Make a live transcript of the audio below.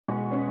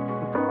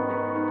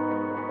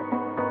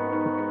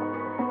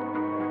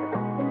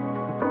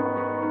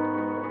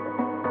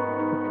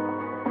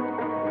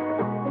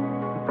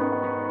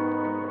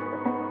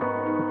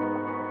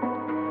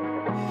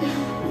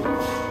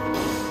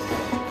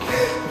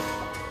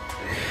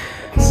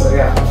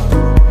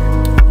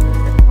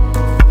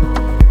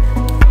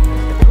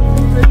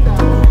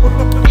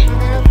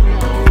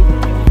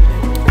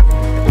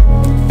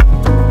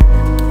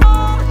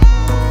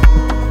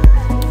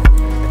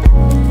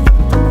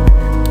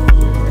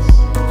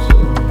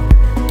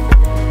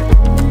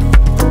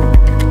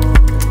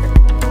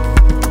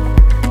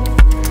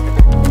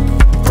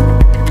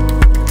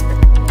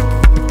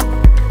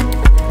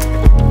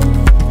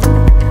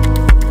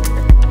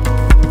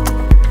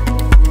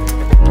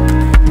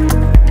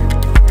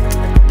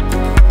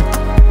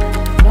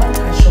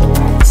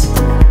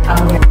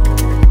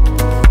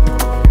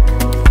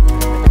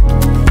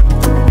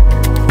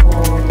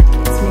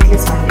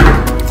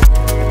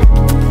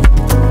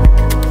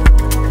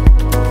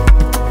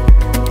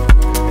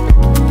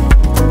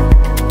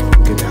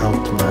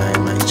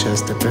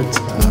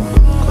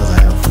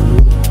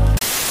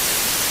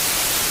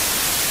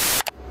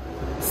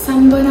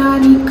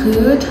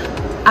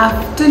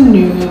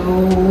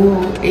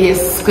afternoon.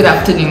 Yes, good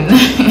afternoon.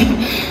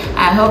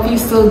 I hope you're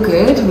still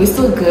good. We're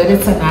still good.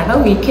 It's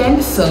another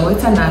weekend, so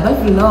it's another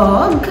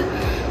vlog.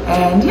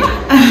 And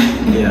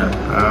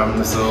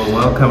so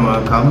welcome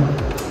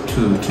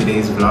to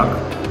today's vlog,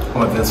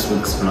 or this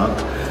week's vlog.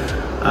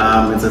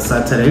 It's a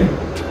Saturday.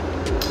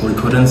 We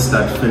couldn't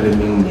start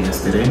filming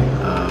yesterday.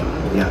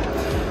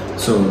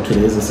 So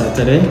today is a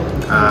Saturday.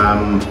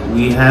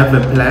 We have a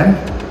plan.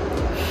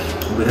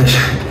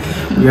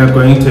 We are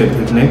going to a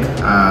picnic.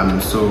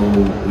 So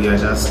we are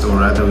just, or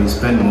rather we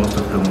spend most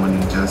of the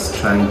morning just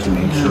trying to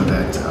make sure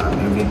that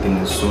everything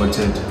is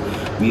sorted.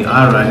 We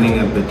are running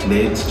a bit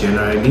late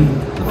generally.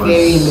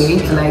 Very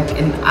late, like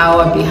an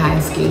hour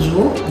behind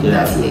schedule.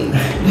 That's late.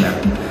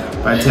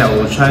 But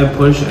we'll try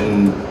push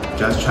and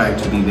just try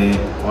to be there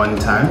on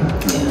time.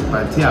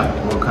 But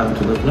welcome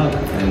to the vlog.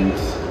 And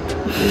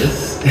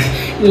yes,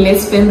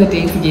 let's spend the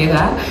day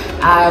together.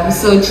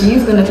 So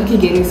G's gonna quickly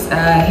get his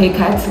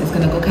haircut. He's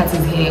gonna go cut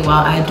his hair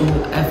while I do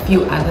a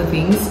few other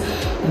things.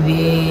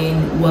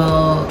 Then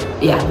we'll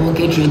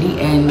get ready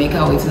and make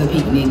our way to the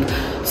picnic.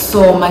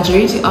 So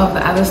majority of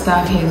the other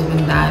stuff has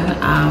been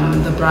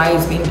done. The bra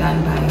is being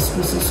done by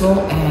Spusiso,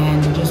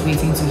 and we're just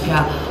waiting to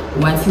hear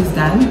once he's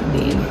done.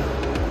 Then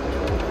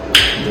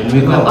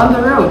we go. We're on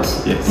the road.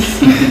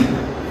 Yes.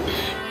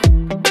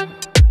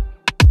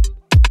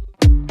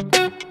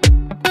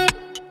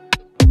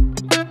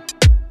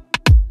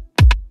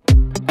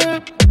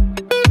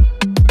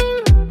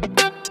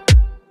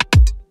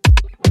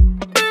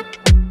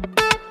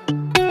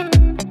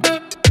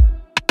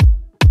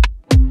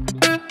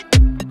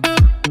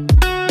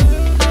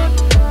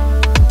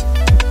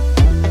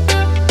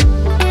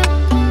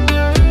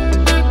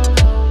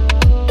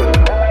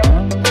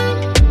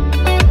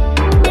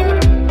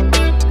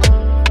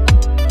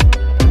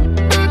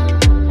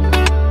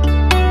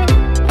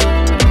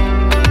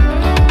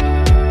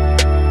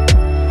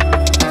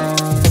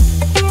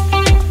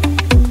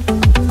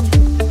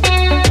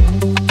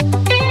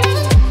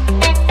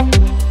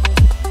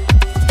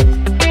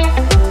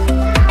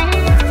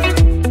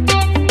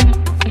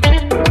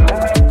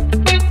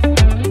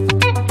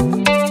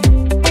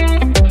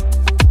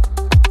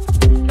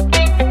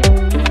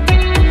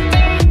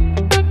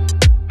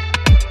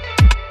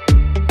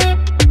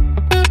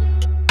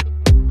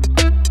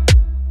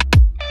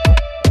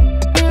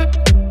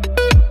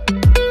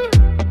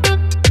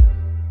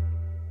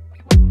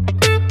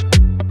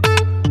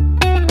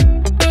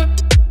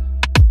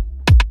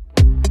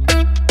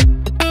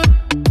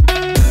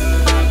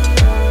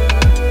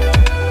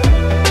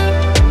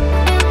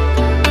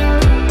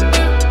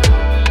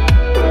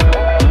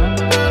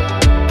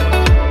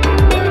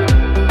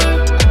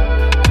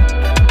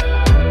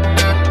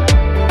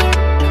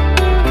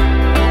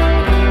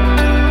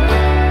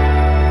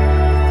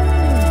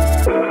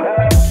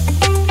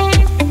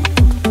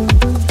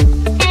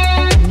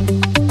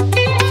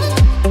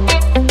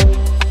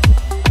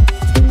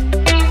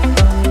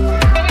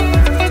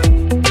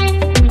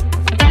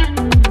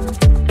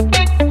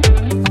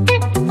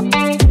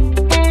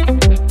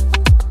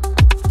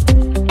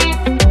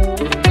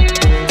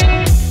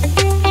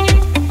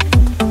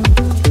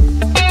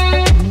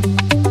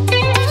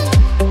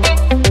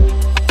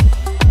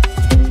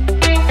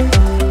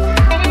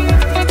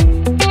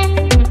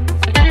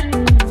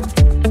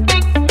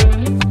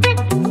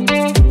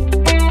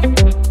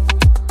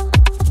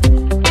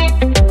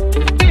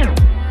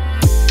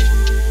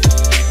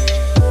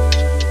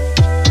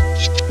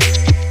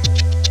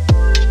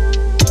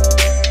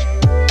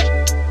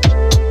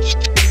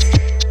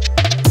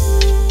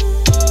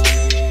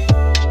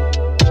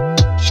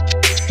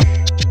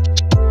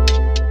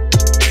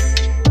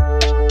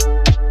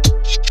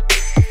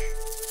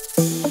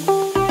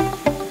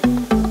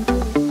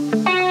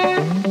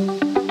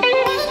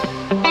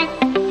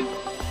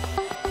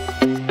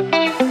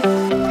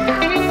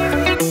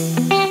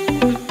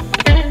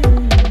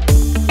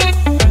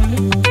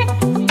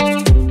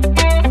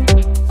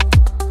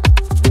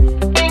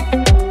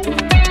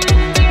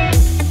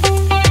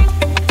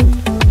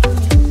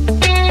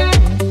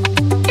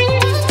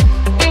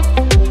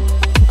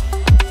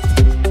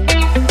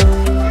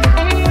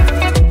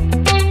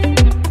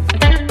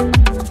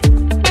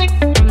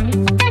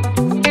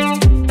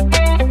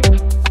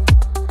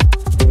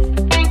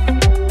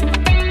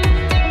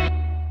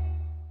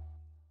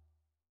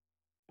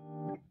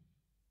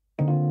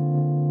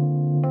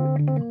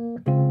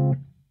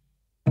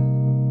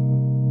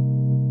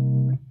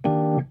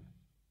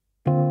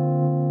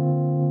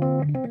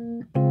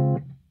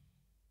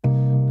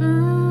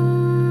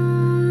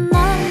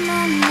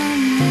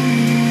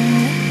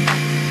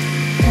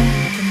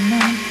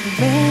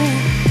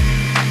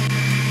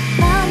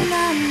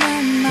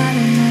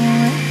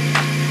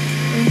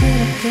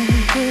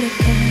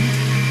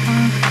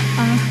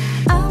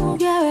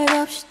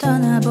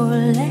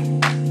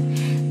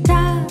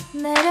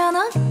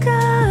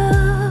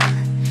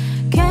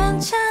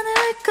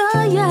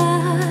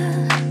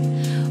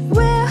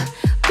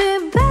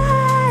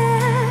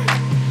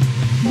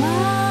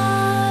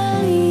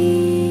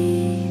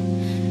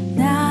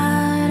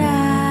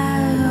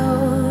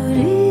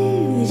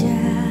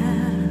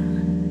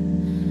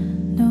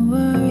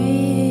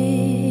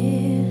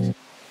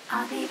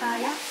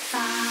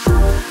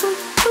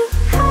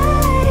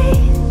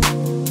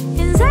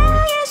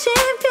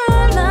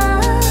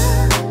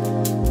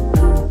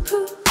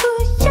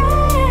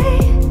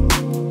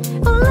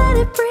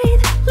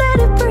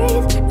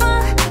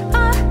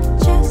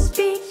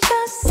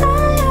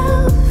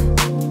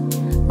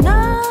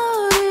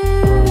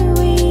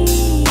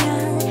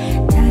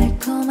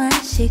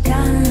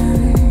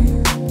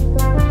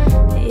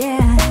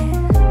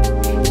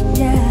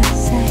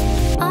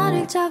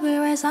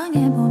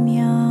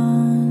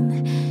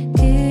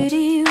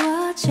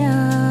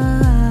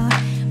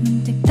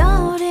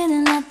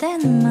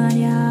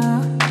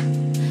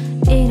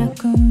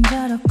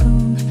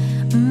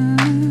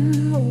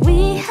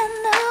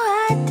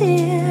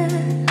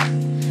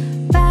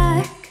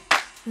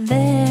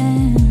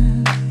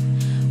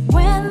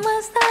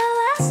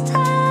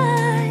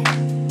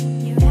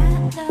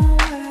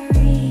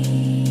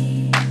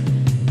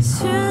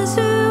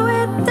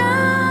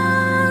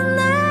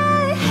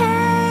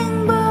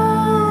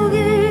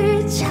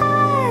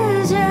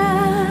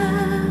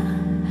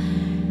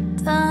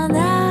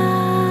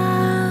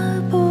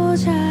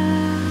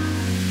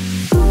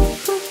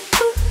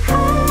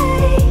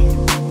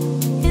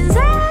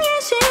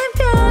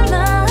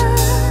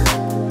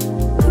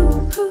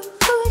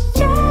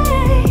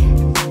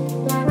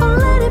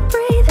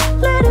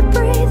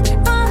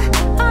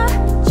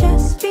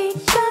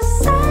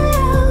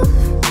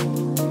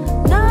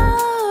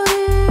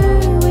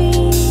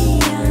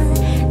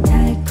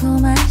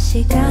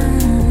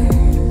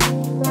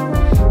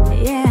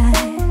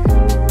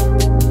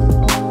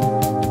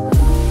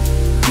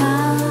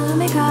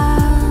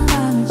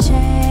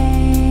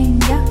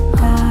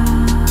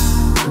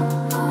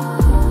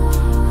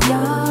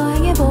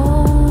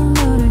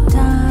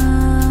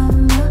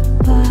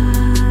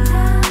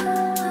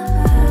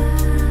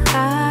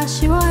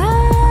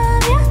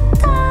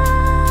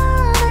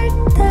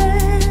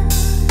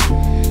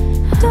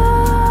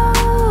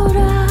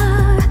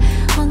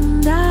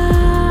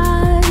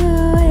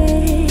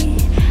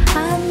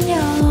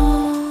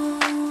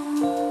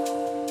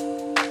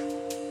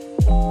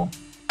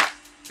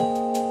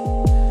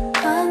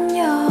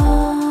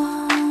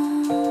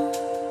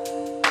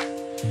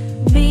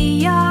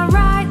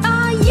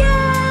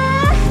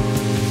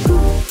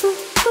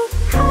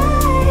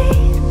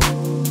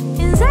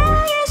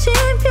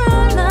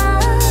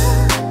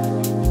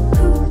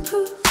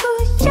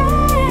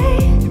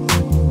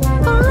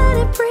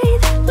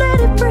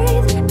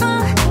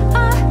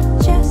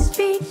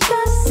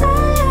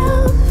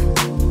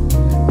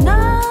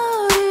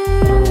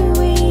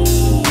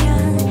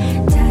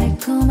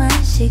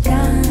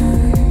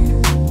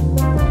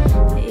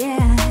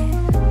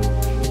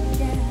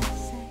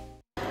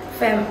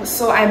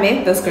 So I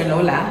made this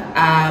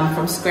granola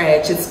from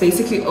scratch. It's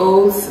basically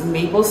oats,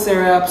 maple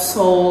syrup,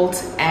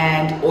 salt,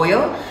 and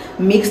oil.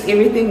 Mixed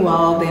everything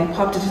well, then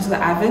popped it into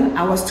the oven.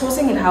 I was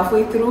toasting it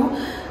halfway through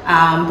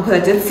because I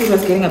did see it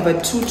was getting a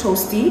bit too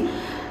toasty.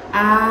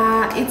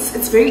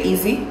 It's very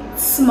easy. It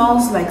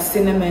smells like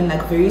cinnamon,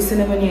 like very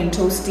cinnamony and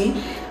toasty.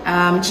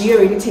 Gia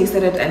already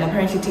tasted it and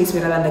apparently tastes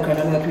better than the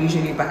granola that we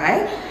usually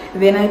buy.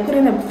 Then I put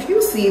in a few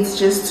seeds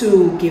just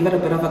to give it a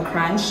bit of a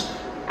crunch.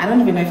 I don't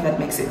even know if that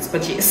makes sense,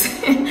 but yes.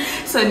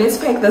 So let's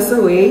pack this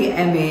away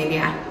and then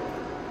yeah.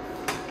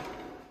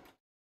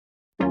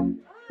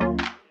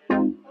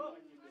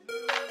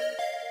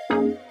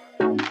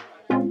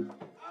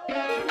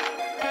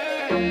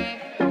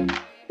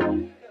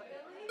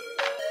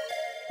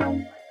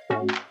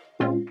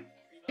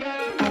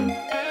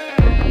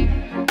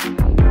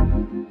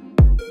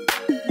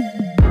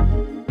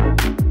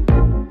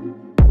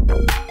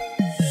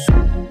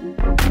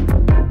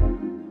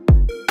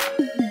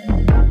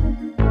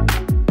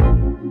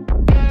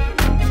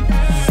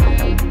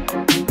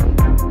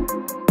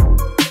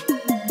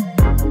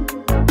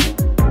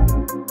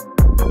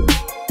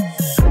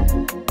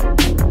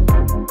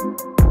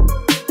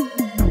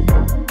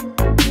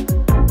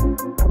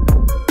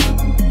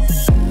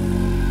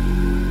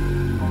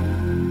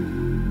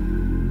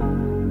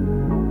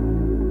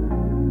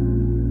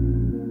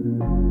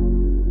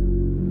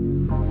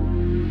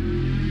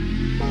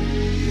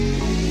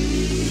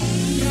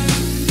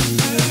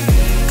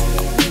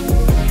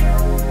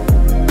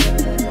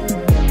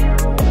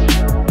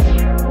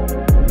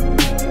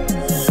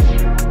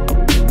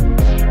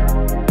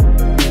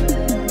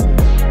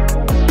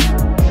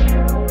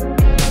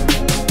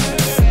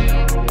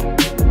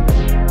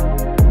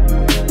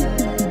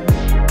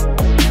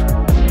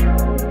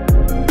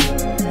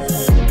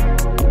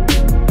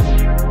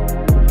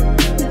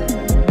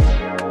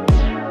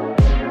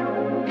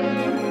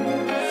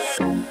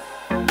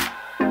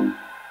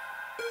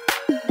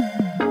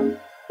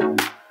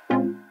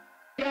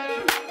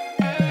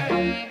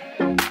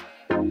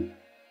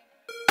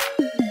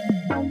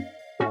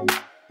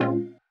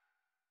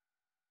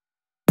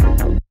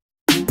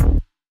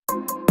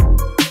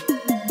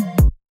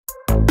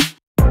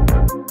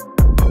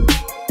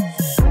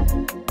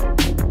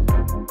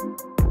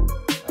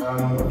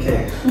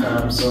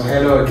 So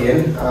hello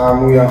again.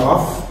 We are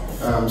off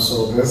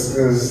So this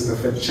is the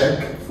fit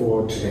check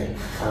for today.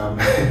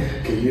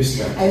 Okay, you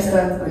start. I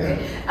start,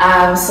 okay.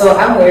 Yeah. So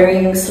I'm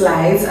wearing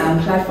slides,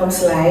 platform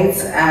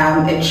slides,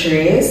 a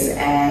dress,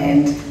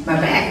 and my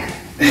bag.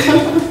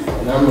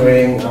 And I'm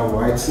wearing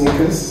white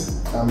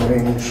sneakers. I'm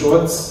wearing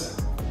shorts.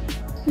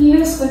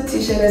 Loose fit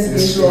t-shirt as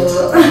usual.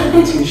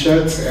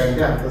 T-shirts, and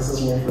yeah, this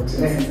is me for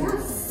today.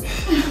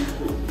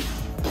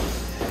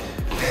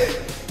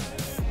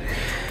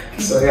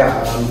 So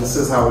yeah, this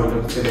is how we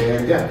look today,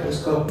 and yeah,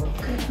 let's go.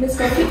 Okay, let's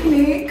go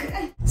picnic.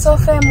 So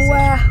fam,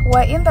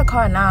 we're in the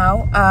car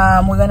now.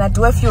 We're gonna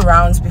do a few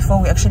rounds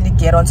before we actually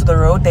get onto the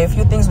road. There are a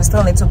few things we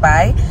still need to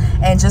buy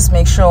and just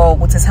make sure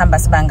what is hamba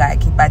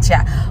sibangaki. But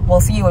yeah,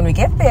 we'll see you when we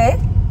get there.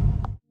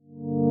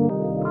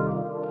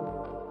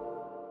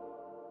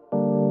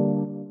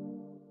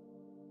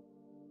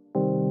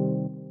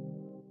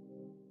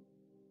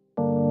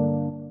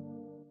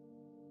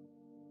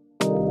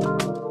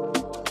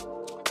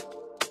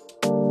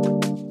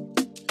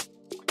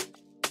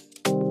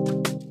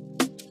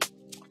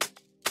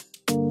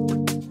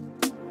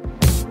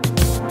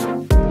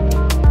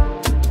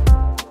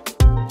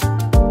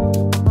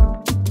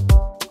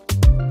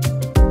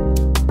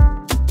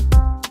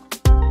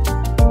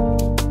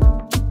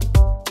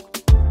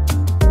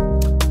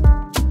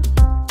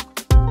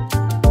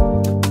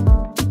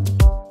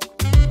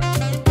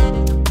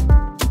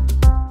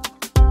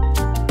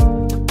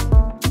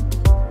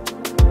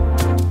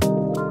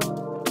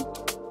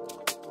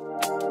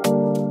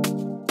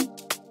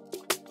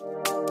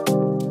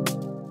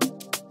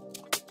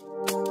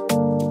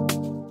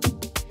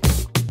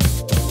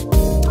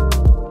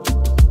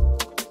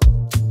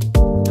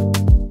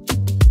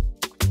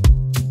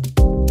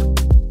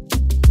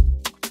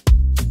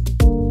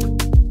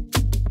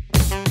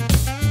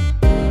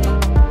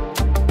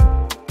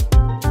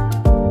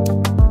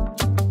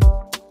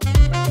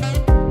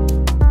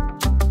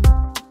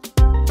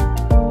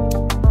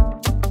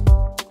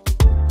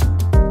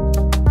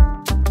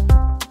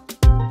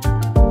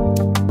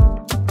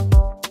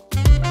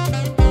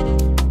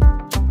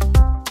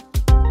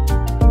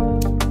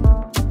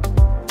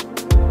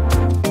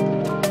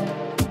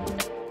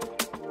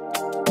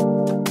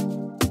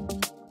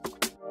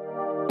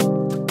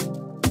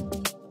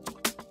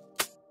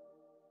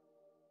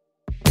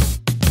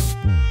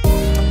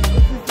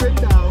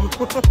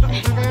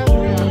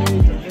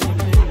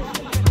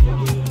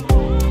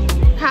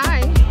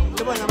 Hi.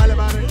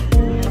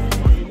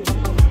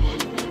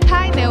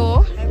 Hi,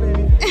 Neo.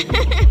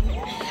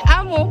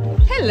 Amo.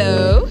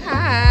 Hello.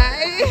 Hi.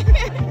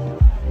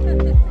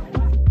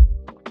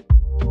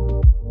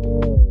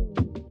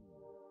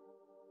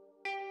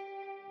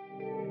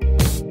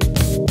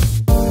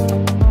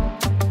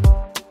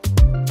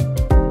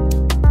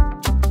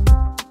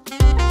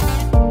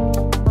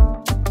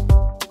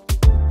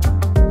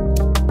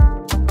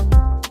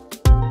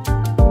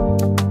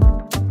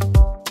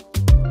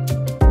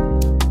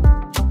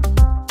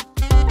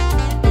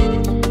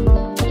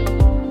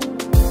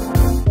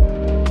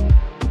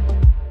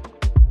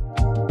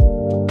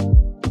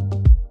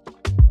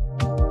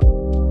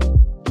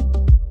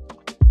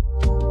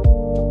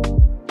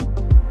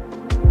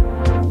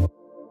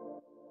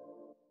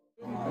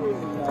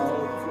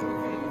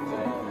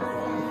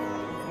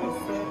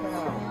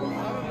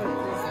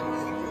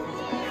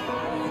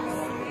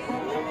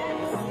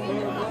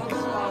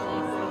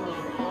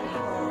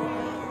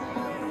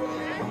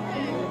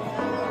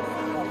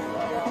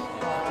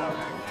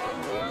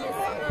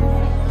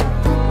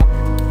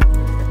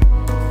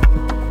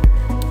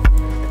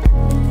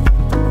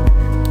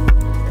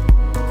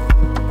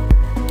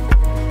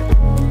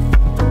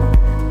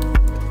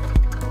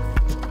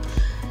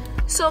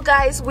 So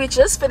guys, we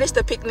just finished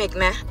the picnic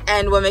now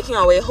and we're making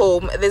our way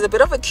home. There's a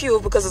bit of a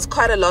queue because there's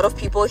quite a lot of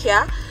people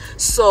here,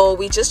 so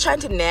we're just trying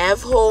to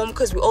nav home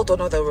because we all don't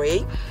know the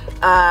way.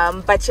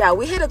 But yeah,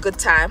 we had a good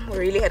time. We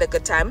really had a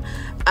good time.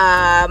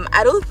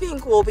 I don't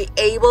think we'll be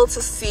able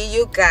to see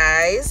you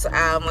guys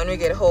when we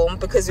get home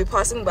because we're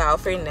passing by our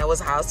friend Newa's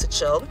house to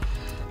chill.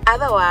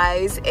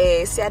 Otherwise,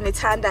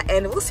 siyanithanda,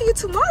 and we'll see you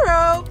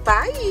tomorrow.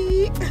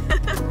 Bye.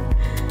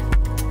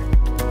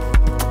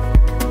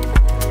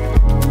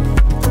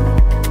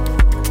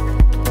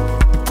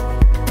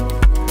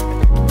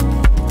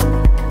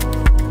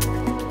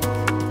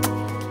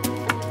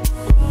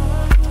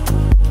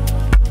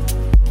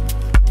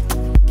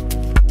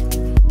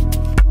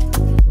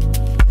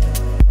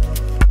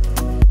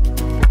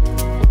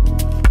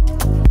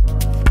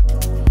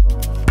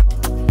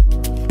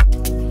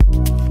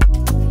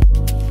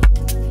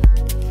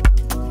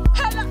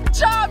 Hello,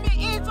 Charmy,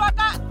 it's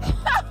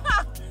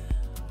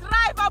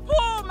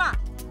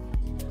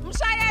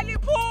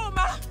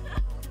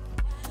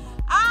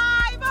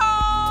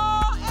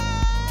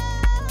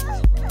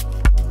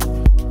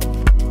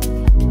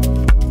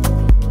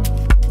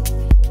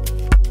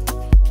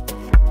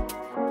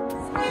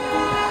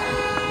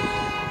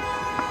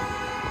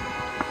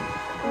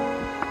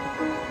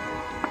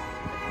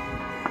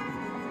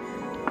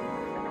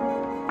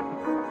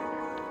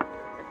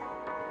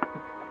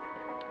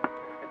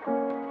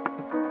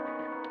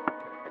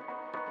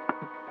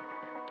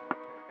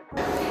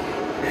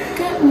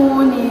Good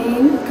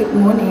morning,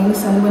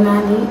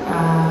 Sanbonani.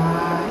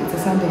 It's a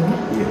Sunday, no?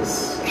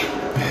 Yes.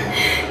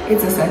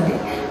 It's a Sunday.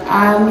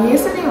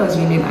 Yesterday was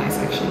really nice,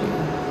 actually.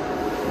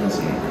 It was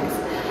really nice.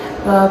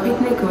 The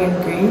picnic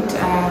went great.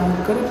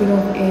 Got a bit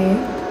of air,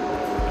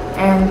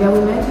 and yeah, we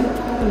met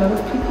quite a lot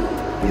of people.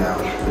 Yeah.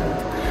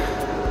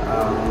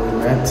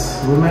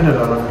 We met a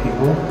lot of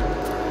people,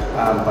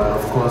 but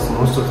of course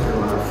most of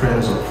them are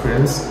friends of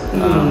friends.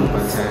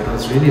 But it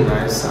was really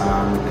nice. A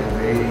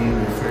very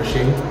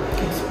refreshing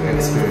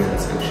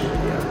experience actually.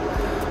 Yeah.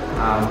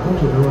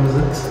 Where was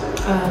it?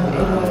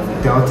 It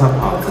was Delta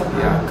Park.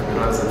 Yeah, it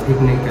was a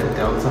picnic at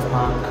Delta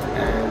Park,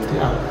 and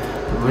yeah,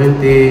 we went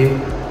there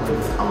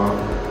with our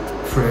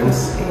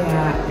friends.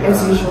 Yeah,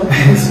 as usual.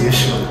 As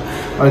usual.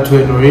 But we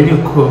had already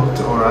cooked,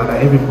 or rather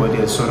everybody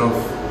had sort of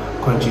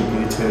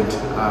contributed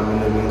in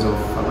the means of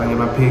abanye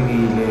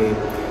bapegile,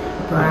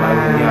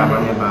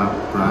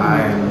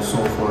 and so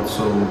forth.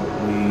 So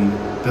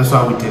that's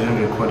why we didn't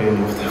record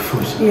any of the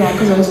food. Yeah,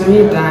 because I was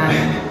really done.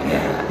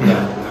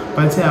 Yeah.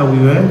 But yeah, we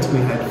went, we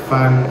had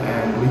fun,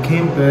 and we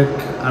came back,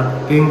 I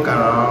think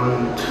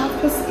around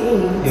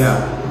 8:30. Yeah,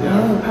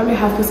 probably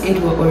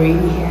 8:30 we're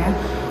already here.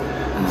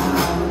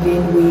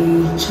 Then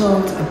we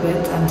chilled a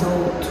bit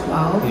until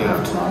 12.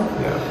 Yeah.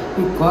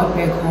 We got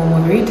back home, we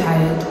were very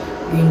tired,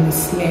 then we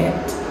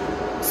slept.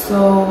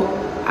 So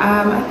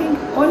I think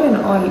all in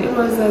all it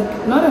was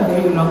like not a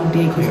very long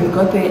day, because we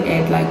got there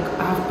at like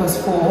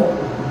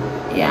 4:30.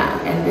 Yeah,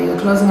 and they were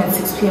closing at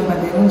 6 p.m.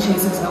 but they didn't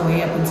chase us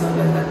away up until it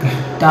was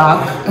like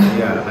dark.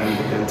 Yeah,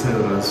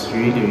 until it was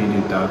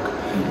really dark.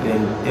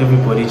 Then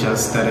everybody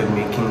just started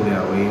making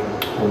their way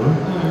home.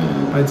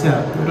 But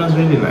yeah, it was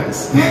really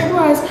nice. It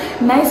was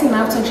nice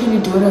enough to actually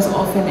do it as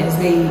often as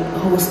they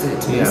host it,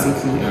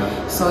 basically.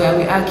 Yeah. So yeah,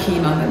 we are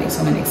keen on the next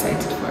one and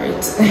excited for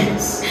it.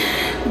 Yes.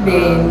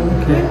 Then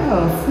what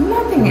else?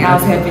 Nothing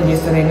else happened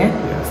yesterday, ne?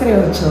 Yesterday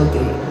was a chill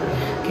day.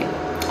 Okay.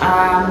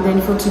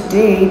 Then for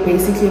today,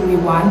 basically we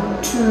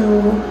want to,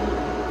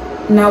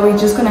 now we're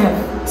just gonna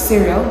have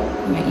cereal,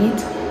 we're gonna eat,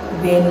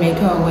 then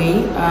make our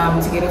way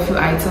to get a few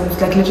items,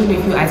 like literally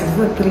a few items,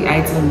 like 3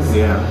 items,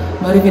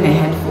 not even a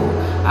handful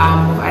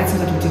of items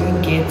that we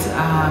didn't get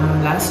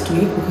last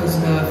week because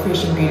of the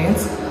fresh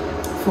ingredients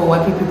for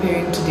what we're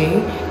preparing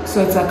today.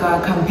 So it's like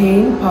a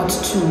campaign part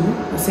 2,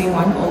 the same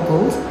one, all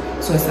gold.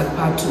 So it's like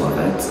part 2 of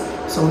it.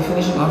 So we're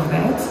finishing off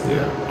that,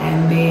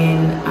 and then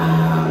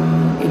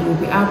it will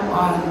be up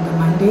on the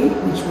Monday,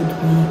 which would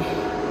be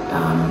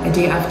a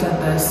day after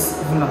this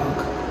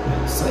vlog.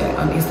 So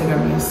yeah, on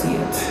Instagram you'll see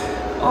it.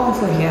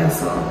 Also here,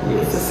 so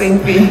it's the same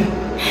thing.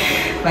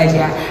 But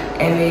yeah,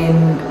 and then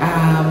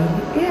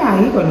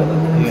you got to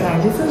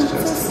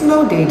it's a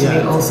slow day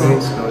today also.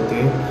 It's a very slow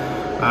day.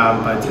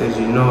 But as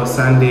you know,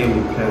 Sunday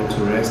we plan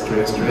to rest.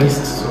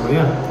 So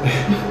yeah.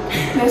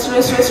 Let's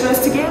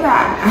rest together.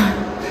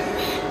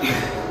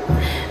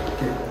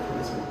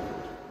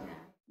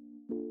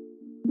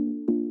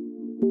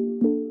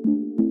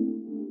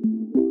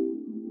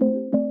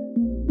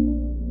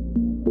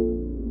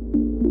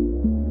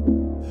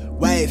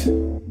 Wave,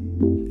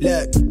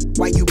 look,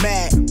 why you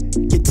mad?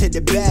 Get to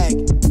the bag.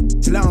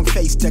 Long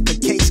face, duck a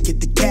case, get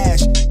the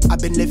cash.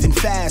 I've been living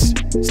fast,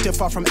 still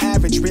far from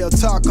average. Real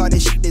talk, all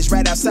this shit is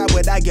right outside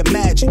what I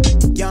imagine.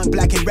 Young,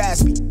 black and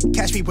raspy,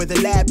 catch me where the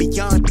lab be.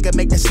 Young nigga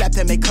make the slap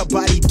that make her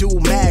body do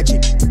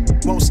magic.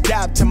 Won't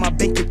stop till my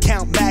bank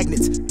account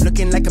magnets.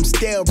 Looking like I'm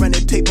still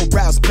running paper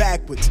routes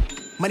backwards.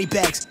 Money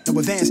bags, no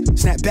advance,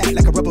 snap back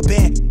like a rubber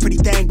band. Pretty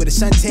thing with a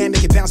suntan,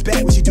 make it bounce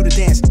back when you do the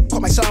dance.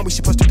 Caught my song, we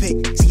supposed to pick.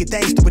 See your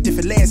things through a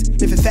different lens.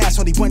 Living fast,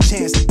 only one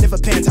chance. Never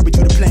pans how we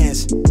do the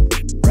plans.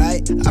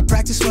 Right? I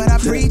practice what I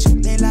preach.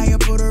 They lie or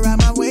put her out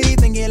my way,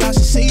 then get lost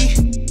to sea.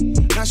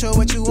 Not sure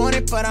what you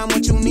wanted, but I'm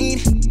what you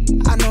need.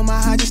 I know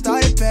my high just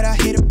started, bet I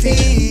hit a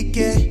peak,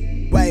 yeah.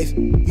 Wave,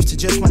 used to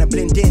just wanna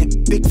blend in.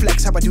 Big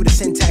flex, how I do the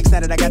syntax now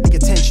that I got the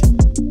attention.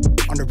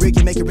 On the rig,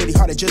 you make it really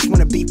hard, I just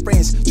wanna be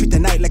friends. Treat the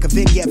night like a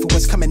vignette for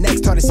what's coming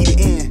next, hard to see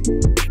the end.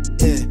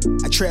 Yeah,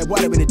 I tread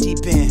water in the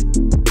deep end.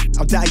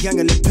 I'll die young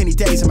and live plenty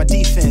days on my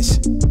defense.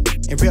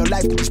 In real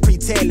life, could just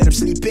pretend, let them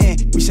sleep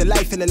in. Reach a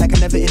life feeling like a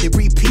never-ending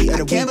repeat of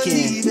the weekend. I can't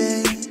believe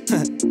it.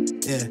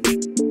 Yeah,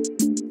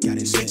 got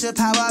it. Switch up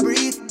how I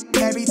breathe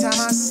every time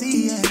I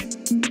see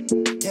it.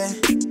 Yeah,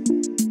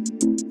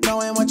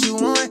 knowing what you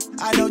want,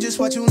 I know just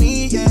what you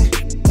need. Yeah.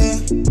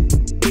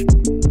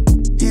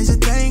 Here's the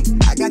thing,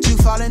 I got you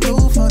falling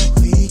through for the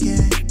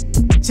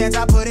weekend. Chance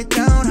I put it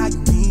down, how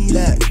you need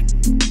it.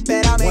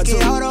 Bet I'll make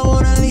it, I don't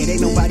wanna leave it.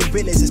 Ain't nobody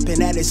realize it's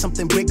been added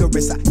something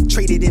rigorous. I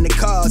traded in the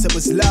cars, it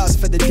was lost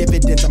for the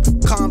dividends. I'm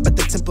calm but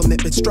the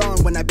temperament been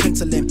strong when I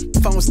pencil in.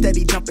 Phone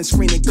steady jumping,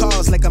 screening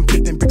calls like I'm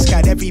flipping bricks.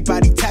 Got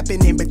everybody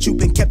tapping in, but you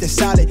been kept it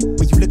solid.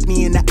 When you look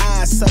me in the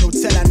eyes, subtle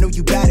tell I know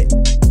you got it.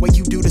 When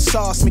you do the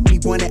sauce, make me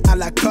want it a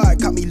la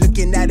carte. Caught me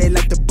looking at it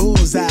like the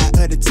bullseye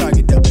of the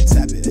target. Double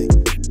tap it.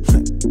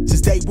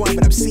 Since day one,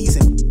 but I'm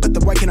seasoned. Put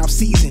the work in off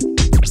season.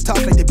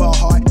 Talk like they ball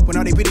hard, when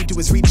all they really do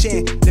is reach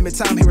in. Limit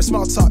time, hearing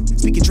small talk.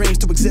 Speaking dreams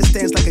to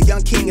existence like a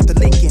young king at the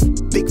Lincoln.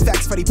 Big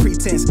facts for the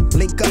pretense.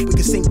 Link up, we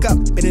can sync up.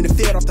 Been in the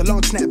field off the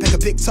long snap, pack a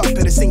big talk,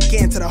 better sink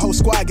in to the whole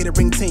squad, get a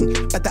ring ting.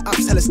 But the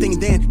ops hella sting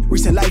then.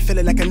 Recent life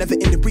feeling like I never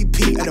end the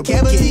repeat of the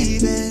Can't weekend.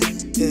 believe it.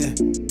 Yeah.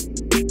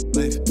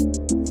 Wave.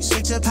 You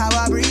switch up how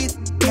I breathe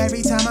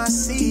every time I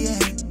see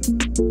it.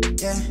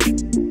 Yeah.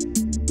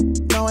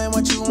 Knowing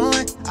what you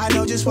want, I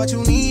know just what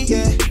you need.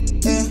 Yeah.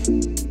 Yeah.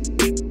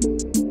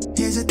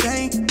 Here's the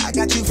thing, I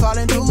got you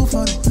falling through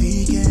for the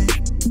weekend.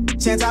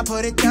 Chance I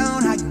put it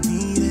down how you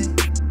need it.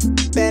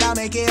 Bet I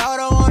make it all,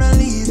 don't wanna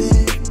leave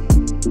it.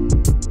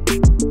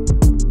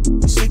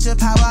 You switch up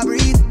how I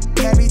breathe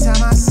every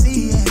time I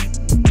see it.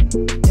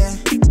 Yeah.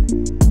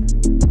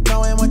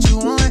 Knowing what you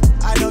want,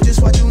 I know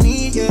just what you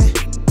need. Yeah.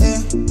 Yeah.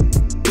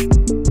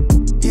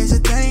 Here's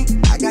the thing,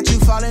 I got you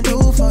falling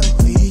through for the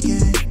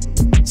weekend.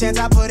 Chance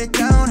I put it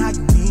down how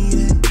you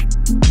need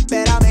it.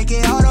 Bet I make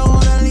it all, don't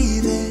wanna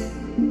leave it.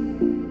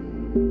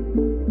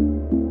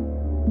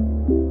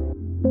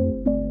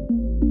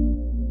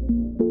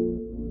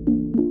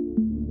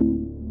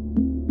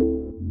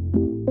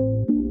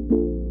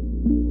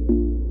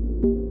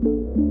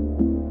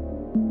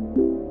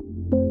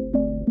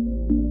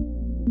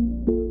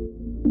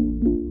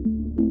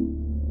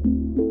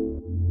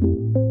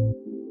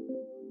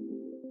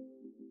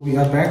 We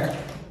are back.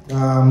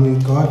 We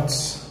got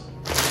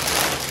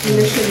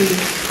Literally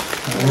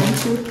 1,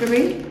 2,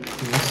 3,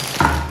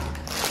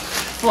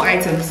 4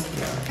 items.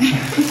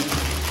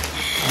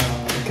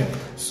 okay.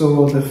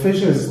 So the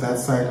fish is that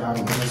side.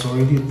 It was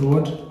already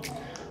thawed,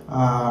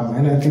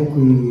 and I think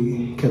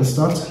we can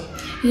start.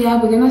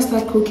 Yeah, we're gonna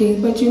start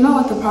cooking, but you know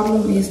what the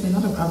problem is?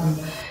 Not a problem.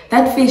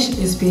 That fish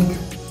is big.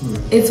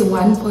 It's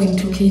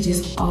 1.2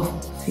 kgs of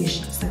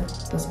fish. It's like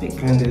that's big.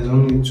 And there's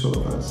only 2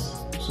 of us,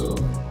 so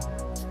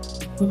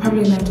we're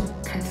probably going to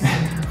cut it in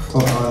half. Oh, I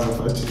was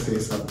about to say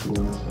something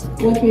else.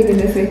 Okay. What were you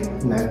gonna say?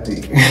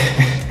 Nothing.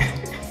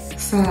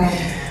 Sad.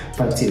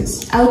 But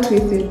yes. Out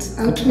with it.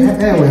 Out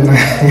with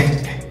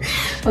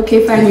it.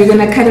 Okay, fine. We're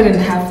gonna cut it in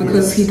half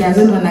because he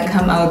doesn't wanna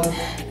come out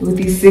with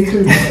his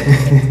secrets.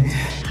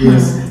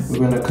 Yes, we're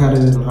gonna cut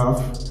it in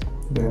half.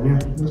 Then yeah,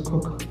 let's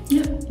cook.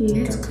 Yeah,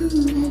 let's cook.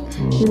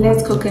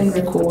 Let's cook and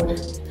record.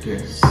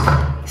 Yes.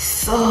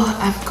 So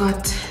I've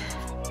got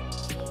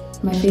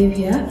my fave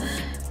here.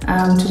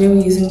 Today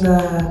we're using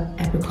the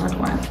apricot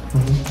one.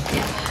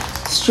 Yeah.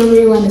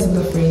 Strawberry one is in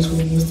the fridge.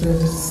 We use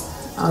this.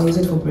 I'll use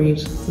it for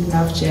bread. We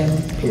love jam.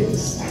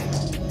 Yes.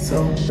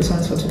 So this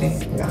one's for today.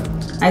 Yeah.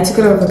 I took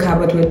it out of the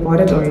cupboard. We had bought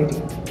it already.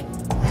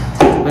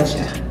 But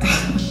yeah.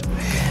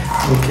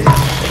 Okay.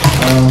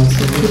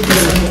 So Put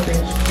this in the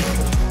fridge.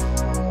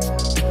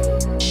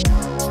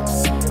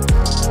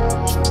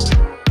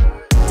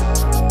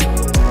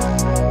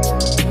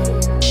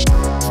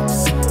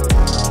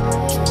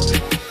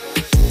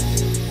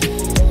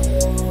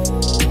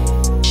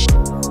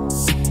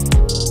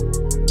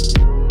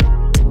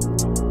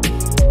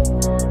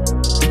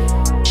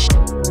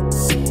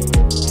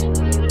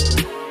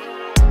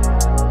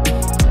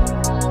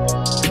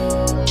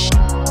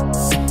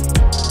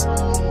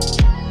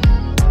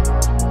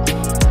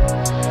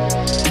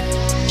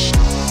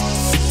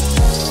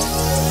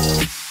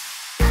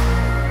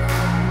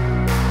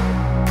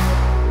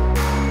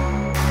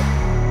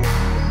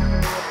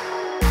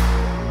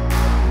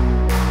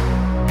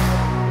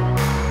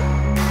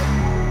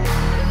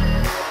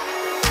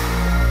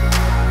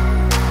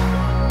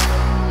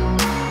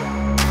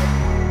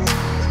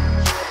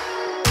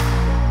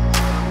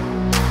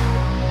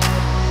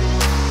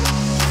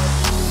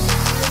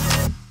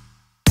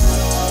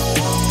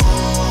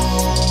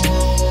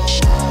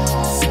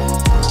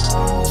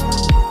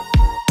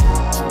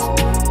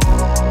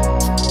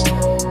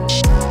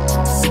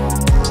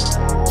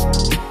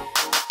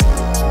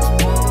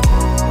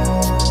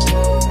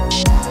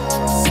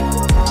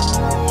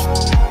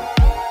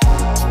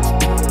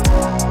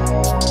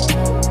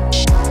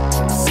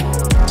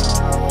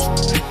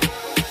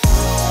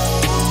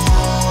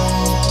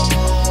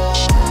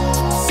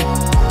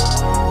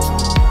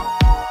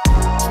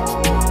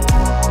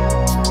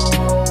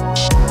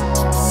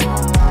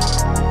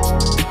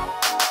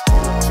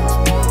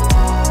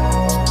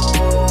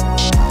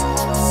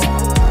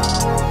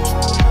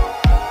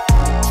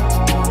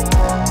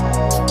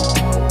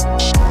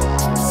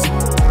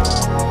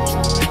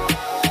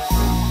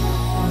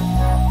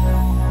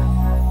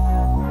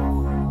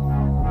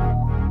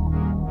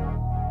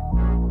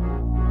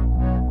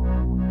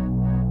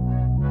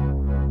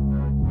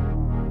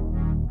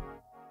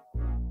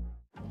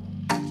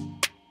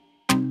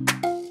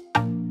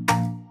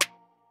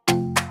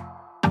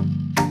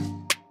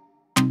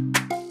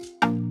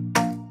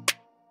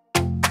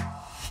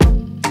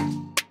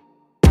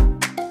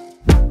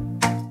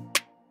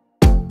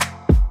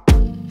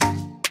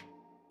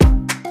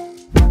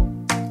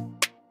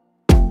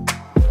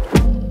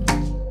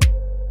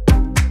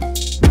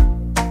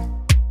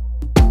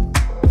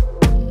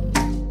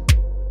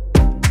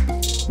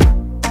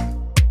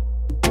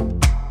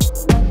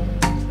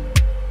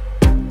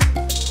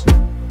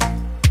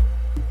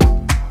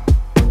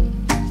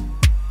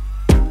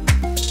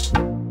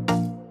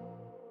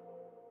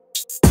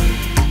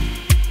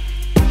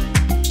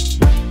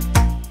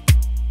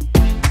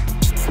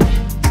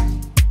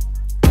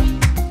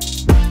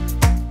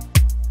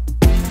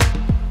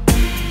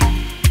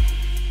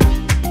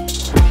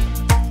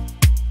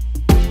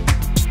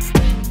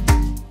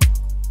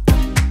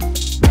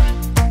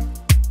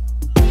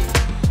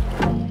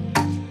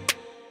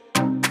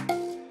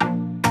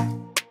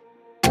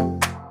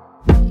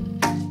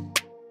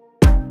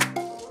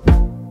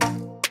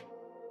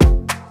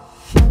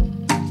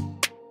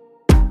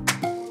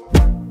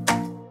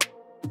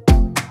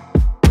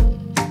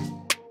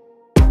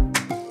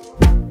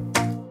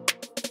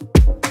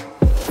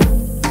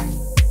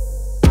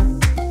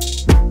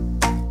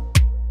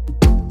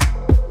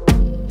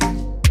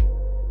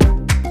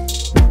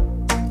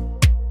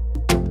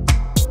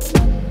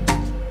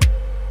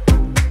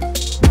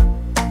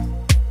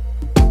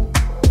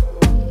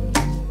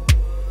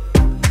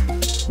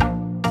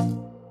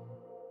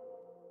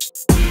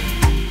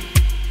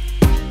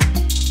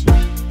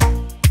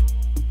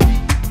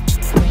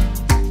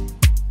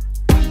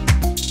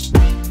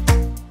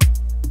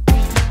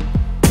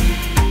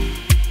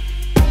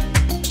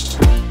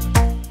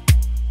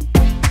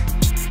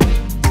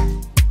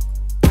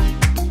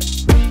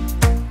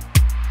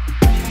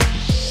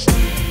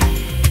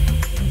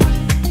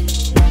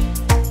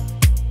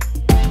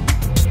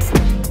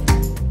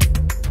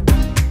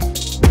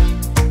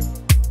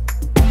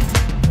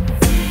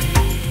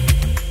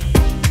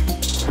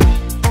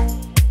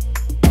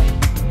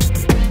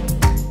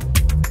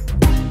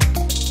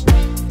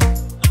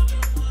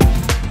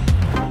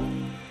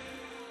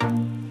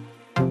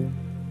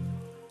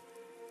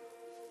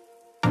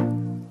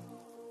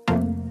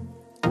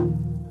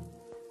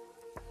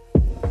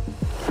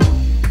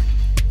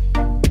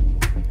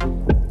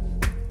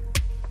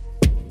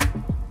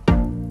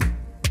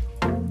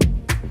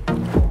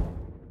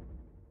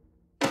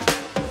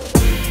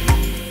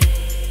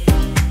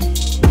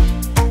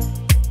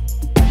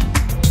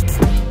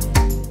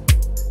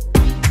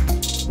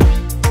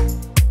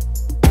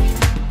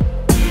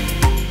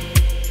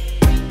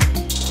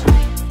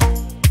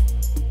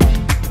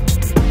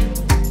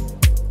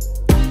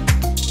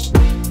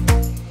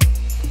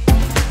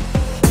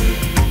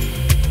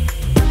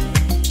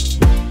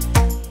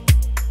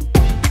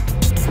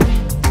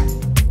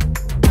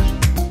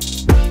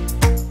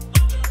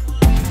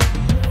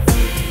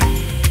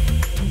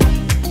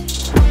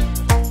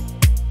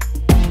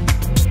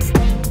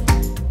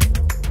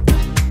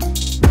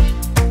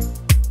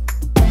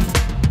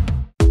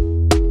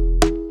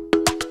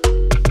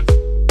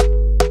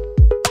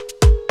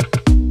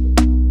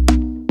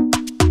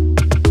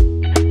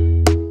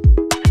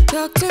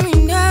 Talk to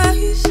me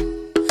nice,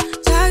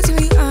 talk to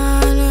me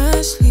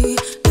honestly.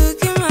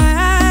 Look in my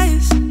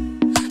eyes,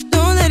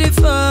 don't let it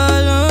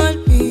fall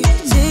on me.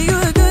 Say you're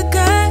a good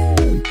guy,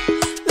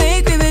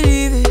 make me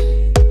believe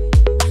it.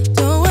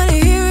 Don't wanna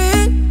hear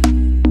it,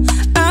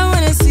 I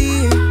wanna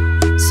see it.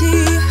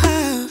 See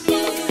how.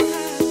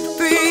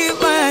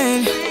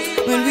 Rewind,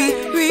 when we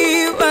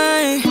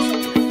rewind,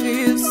 it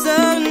feels so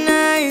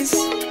nice.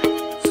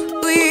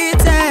 We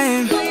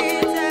time,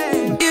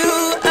 you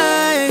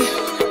I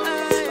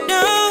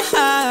know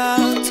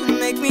how to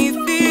make me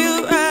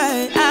feel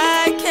right. I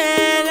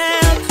can't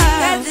help how.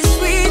 Got this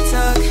sweet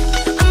talk,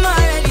 I'm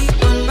already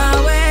on my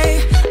way.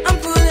 I'm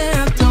pulling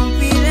up, don't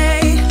be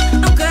late.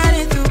 I'm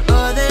cutting through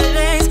all the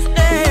lanes.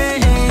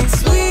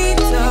 Sweet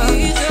talk,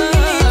 you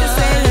need to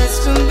say let's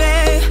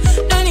convey.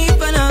 No need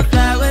for no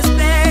flowers,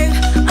 babe.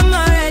 I'm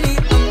already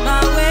on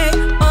my way,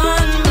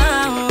 on my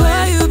way.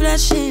 Why you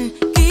blushing?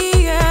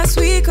 Yeah,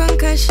 sweet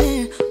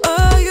concussion.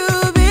 Oh, you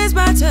miss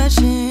my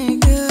touching.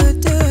 Good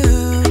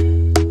girl.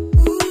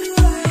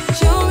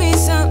 Show me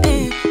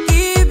something.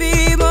 Give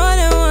me more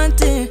than one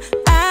thing.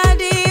 I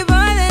need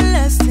more than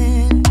less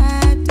than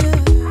I do.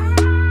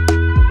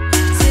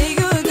 Say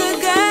you're a good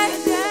guy,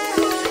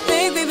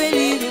 make me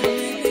believe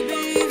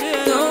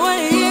it. Don't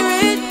wanna hear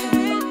it,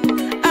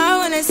 I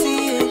wanna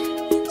see it.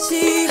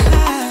 See how.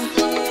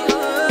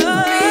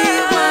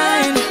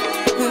 Rewind,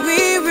 when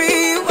we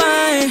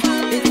rewind,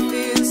 it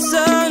feels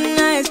so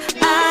nice.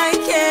 I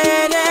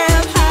can't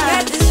help how.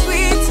 Got this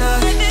sweet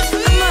talk,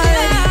 I'm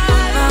already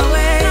on my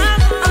way.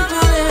 I'm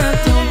pulling up,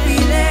 don't be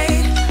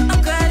late. I'm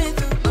cutting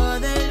through all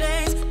the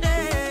lanes.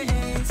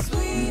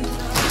 Sweet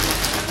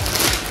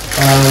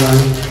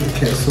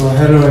Okay, so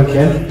hello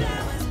again.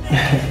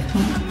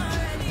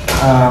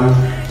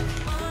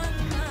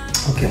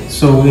 Okay,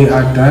 so we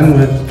are done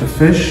with the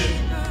fish.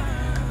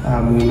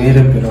 We made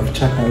a bit of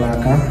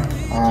chakalaka,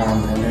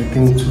 and I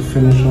think to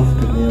finish off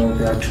the meal,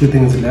 there are two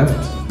things left.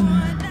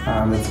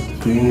 It's a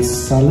green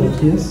salad,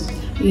 yes.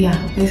 Yeah,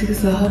 basically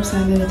it's the herb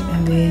salad,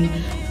 and then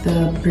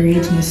the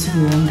bread needs to be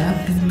warmed up.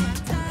 And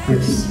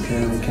Yes,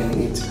 can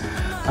eat.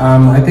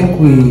 I think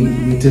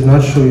we did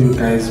not show you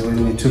guys when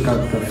we took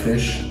out the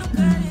fish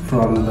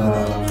from from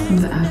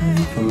the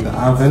oven. the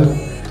oven.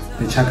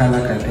 The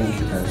chakalaka, I think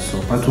you guys saw,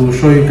 but we'll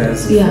show you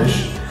guys the Yeah. fish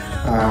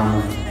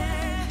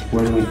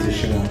when we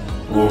dish it up,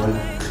 or when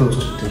close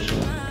to dishing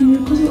up.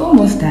 Because we're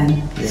almost done.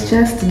 It's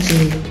just to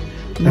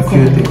A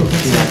few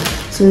things, yeah.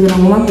 So we're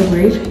gonna warm up the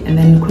bread and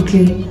then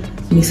quickly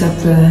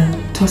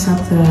toss up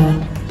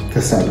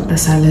The salad. the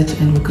salad,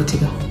 and we're good to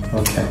go.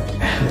 Okay.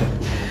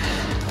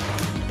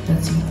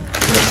 That's it.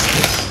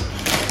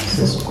 Yes. This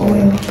is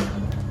Oil.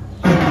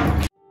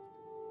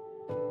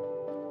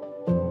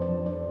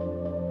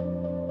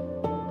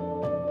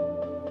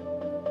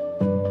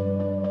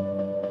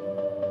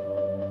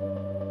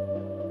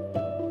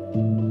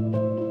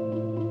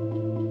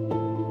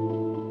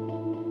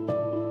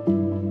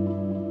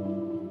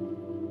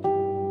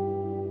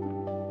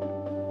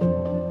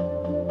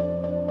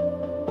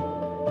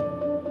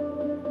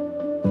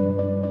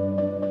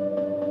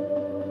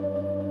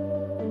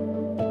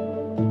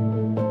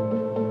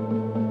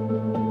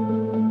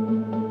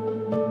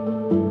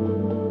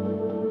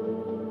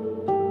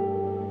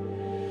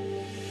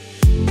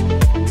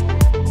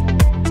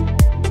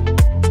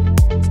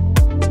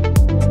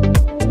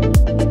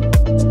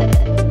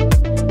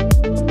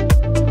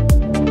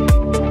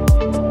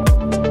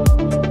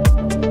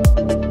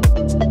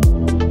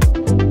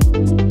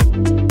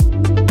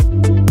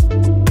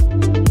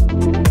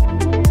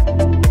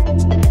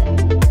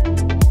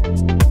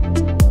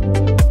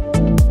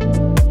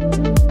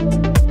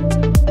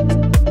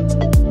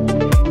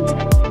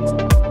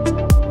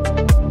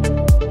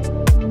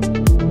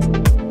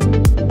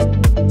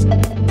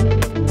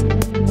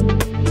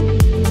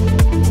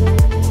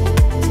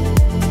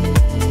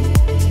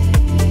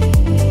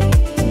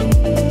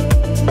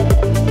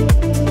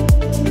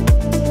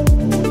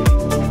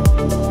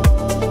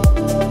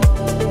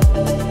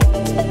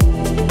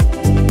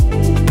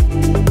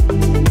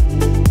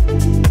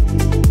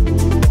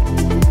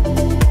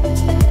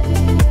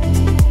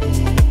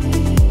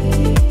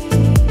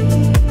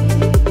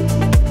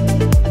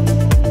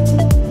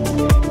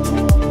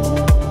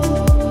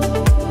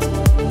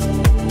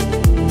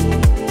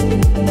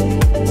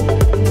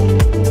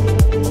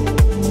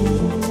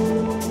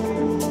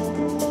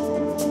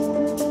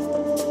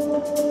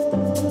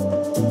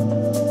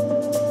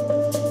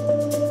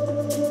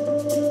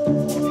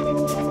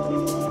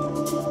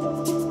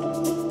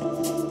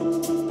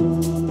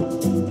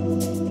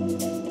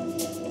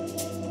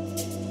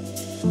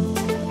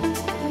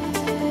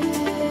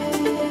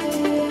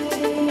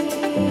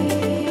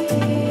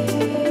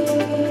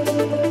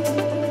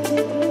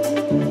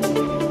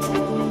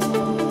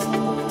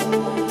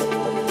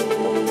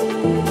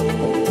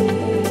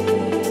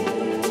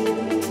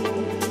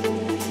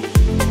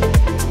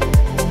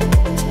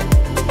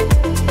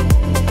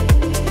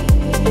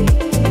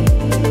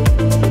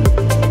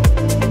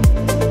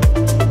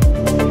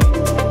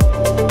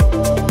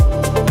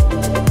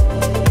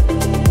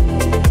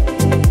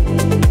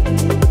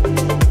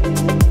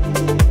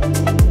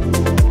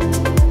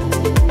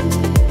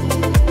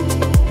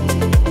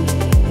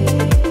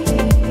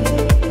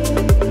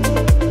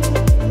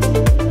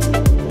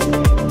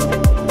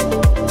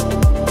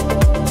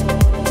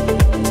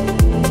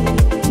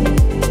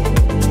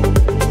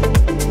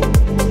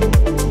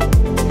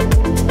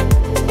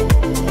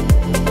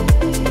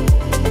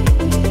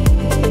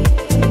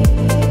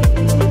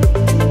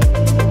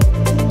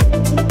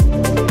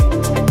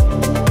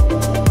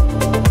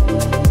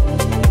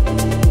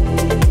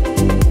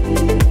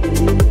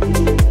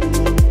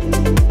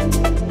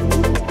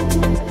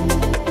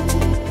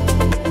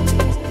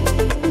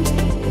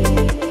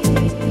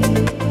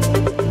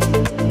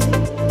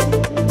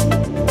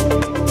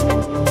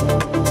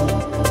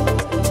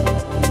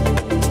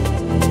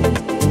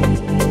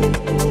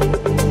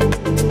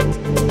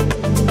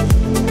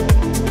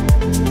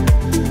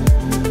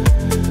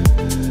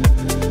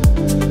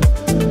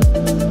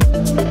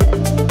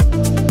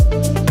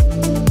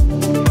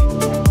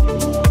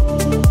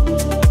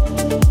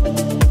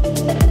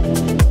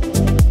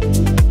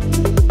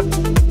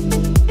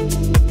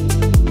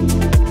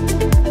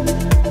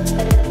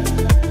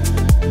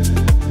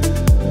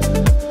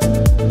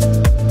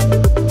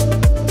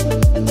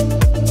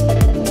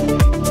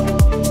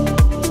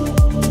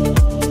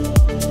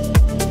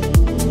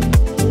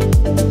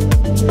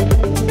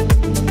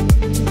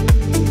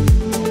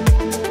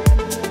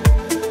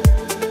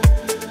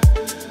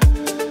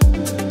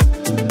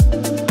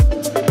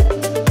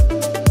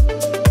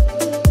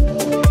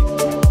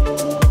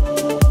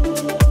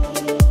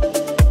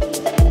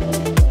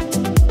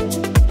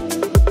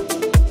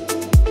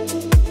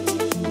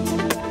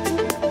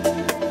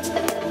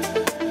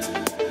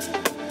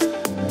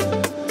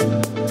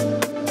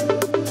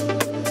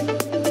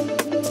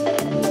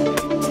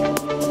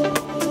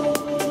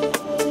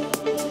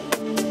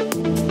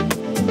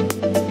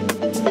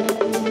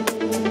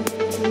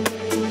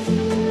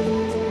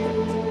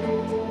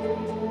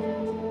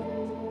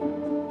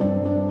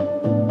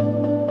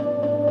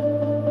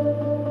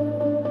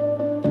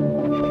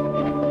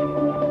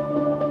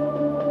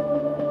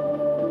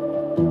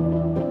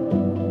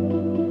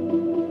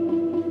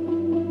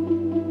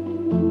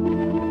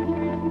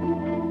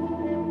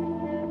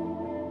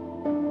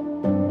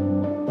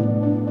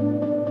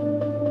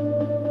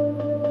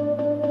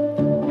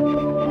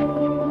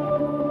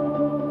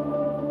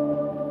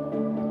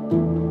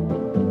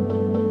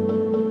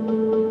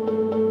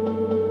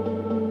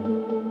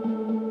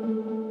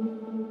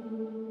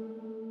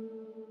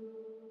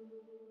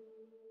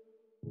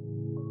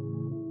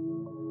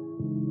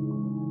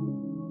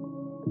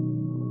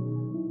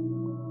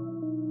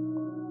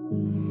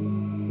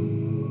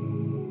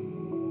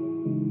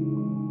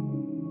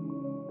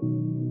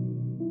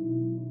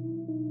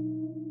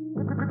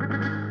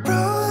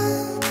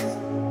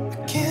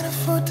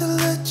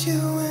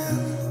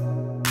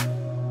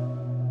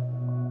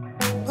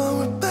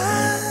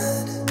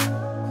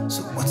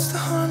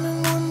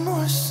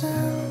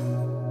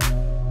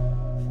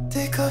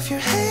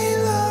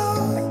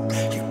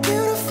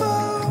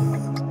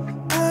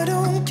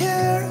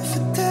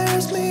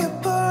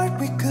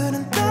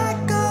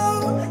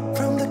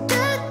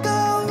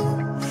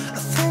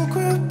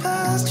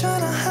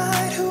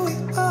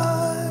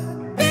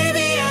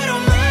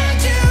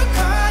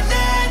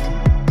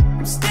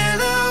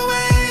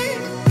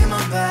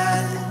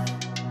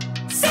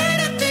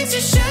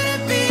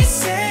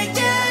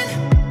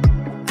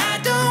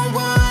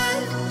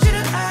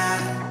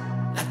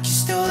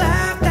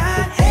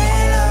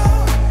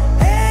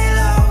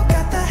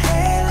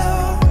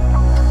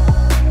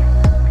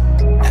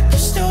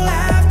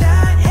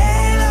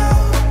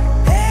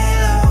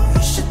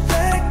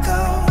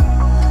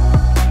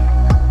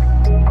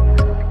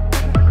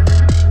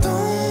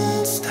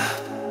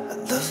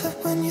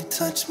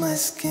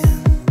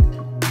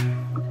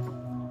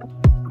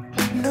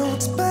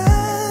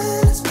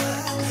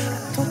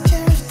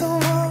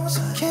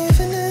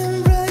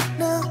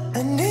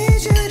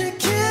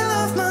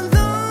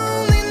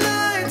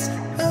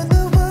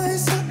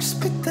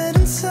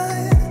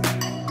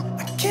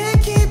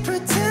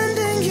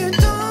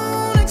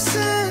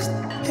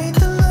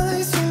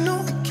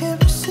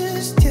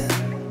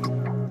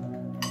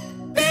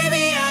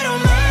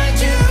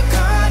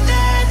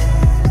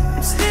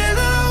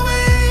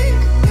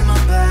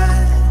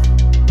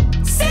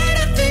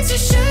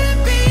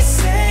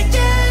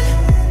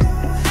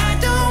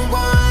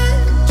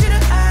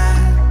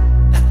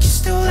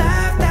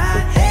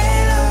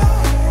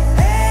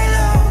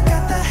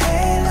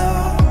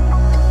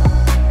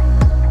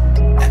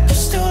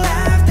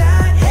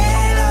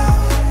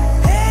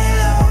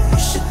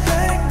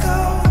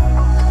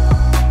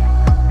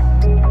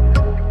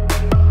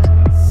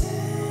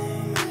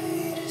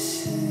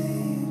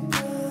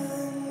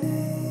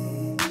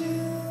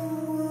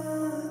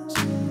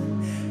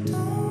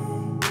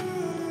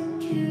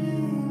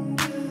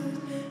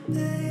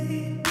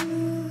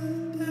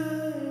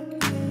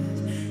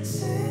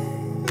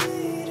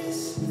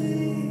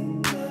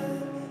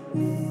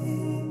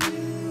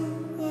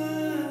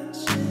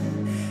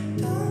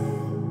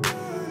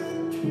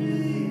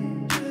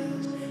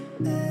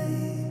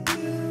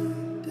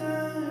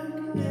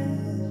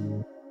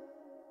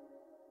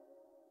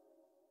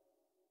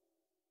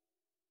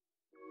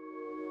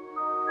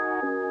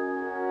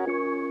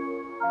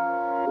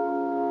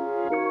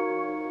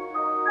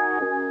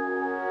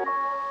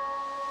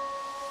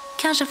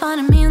 Kanske var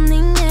det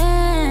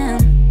meningen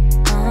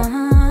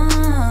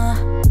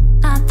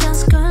att jag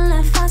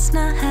skulle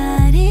fastna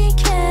här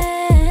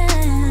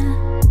ikväll.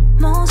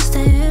 Måste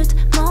ut,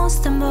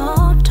 måste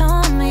bort,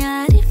 ta mig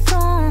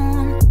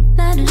härifrån.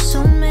 När du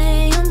såg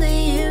mig under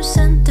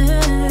ljusen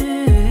du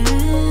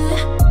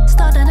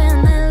startade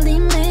en eld i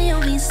mig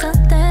och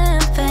visade en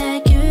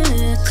väg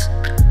ut.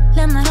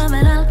 Lämnar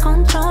över all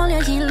kontroll,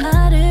 jag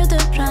gillar hur du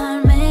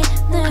rör mig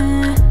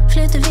nu.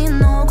 Flyter vi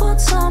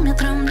något som jag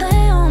drömde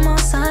om och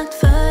sagt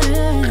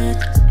förut.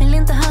 Vill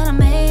inte höra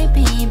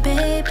maybe,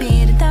 baby,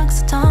 det är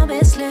dags att ta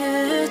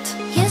beslut.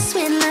 Yes,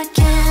 we like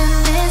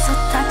candy, så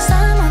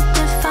tacksam att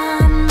du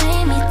fann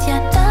mig. Mitt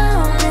hjärta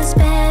håller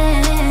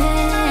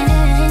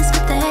space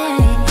för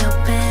dig. Jag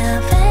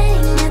behöver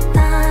inget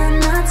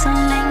annat så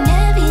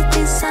länge vi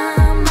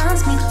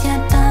tillsammans. Mitt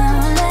hjärta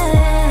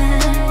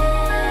håller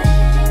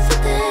för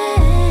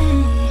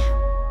dig.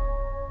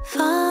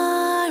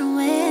 Far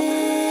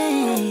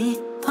away,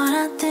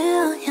 bara du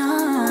och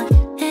jag.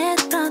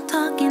 Ett bra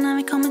tag innan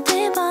vi kommer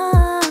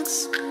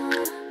tillbaks.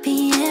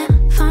 Vi är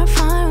far,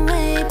 far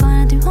away,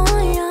 bara du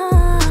och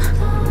jag.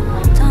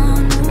 Ta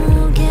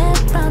nog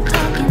ett bra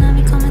tag innan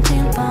vi kommer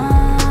tillbaks.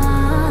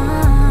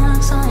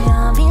 Och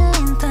jag vill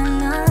inte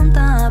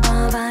landa,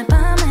 bara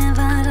viba med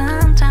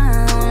varandra.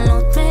 Och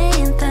låt mig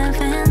inte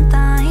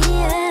vänta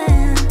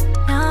igen.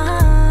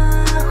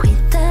 Jag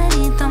skiter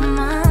i de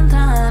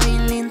andra,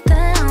 vill inte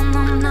ha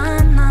någon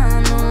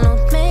annan. Och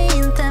låt mig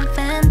inte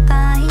vänta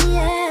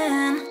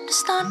igen. Du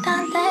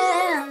startade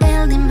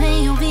eld i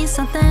mig och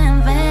visade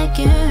en väg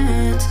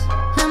ut.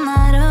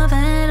 Lämnar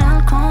över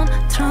all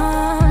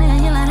kontroll, jag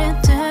gillar hur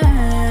du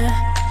rör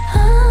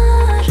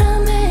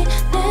mig nu.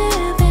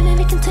 Baby,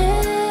 vilken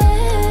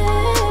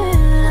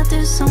tur att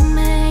du såg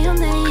mig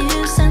under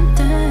ljusen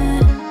du.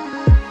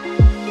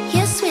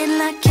 Yes, we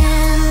like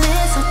candy,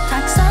 så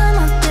tacksam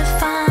att du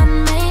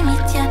fann mig.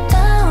 Mitt hjärta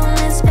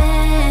håller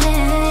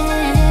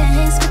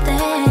space för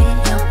dig.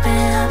 Jag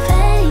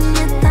behöver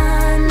inget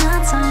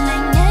annat så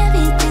länge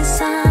vi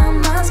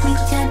tillsammans.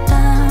 Mitt hjärta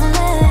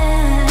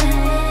håller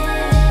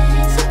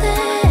för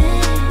dig.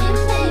 Min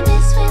baby,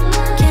 sweet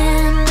love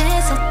candy,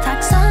 så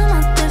tacksam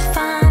att du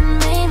fann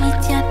mig.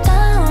 Mitt hjärta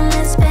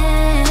håller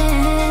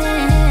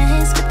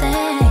space för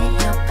dig.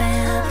 Jag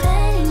behöver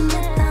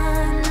inget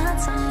annat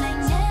så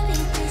länge vi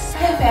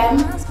Hey fam,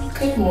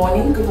 tillsammans. good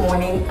morning, good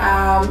morning.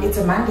 It's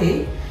a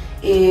Monday.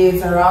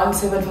 It's around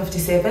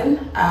 7:57.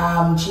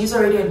 She's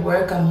already at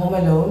work. I'm home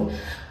alone.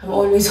 I'm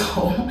always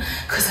home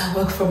because I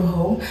work from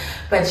home.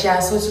 But yeah,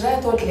 so today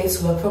I thought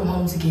let's work from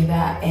home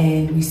together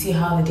and we see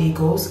how the day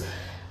goes.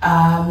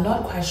 I'm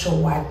not quite sure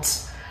what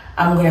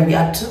I'm gonna be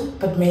up to,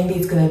 but mainly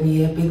it's gonna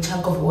be a big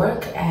chunk of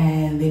work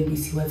and then we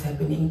see what's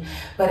happening.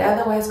 But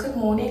otherwise, good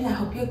morning. I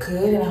hope you're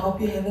good and I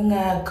hope you're having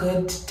a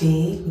good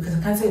day, because I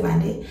can't say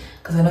Monday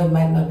because I know it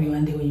might not be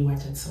Monday when you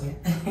watch it, so yeah.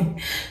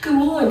 Good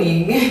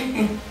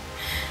morning.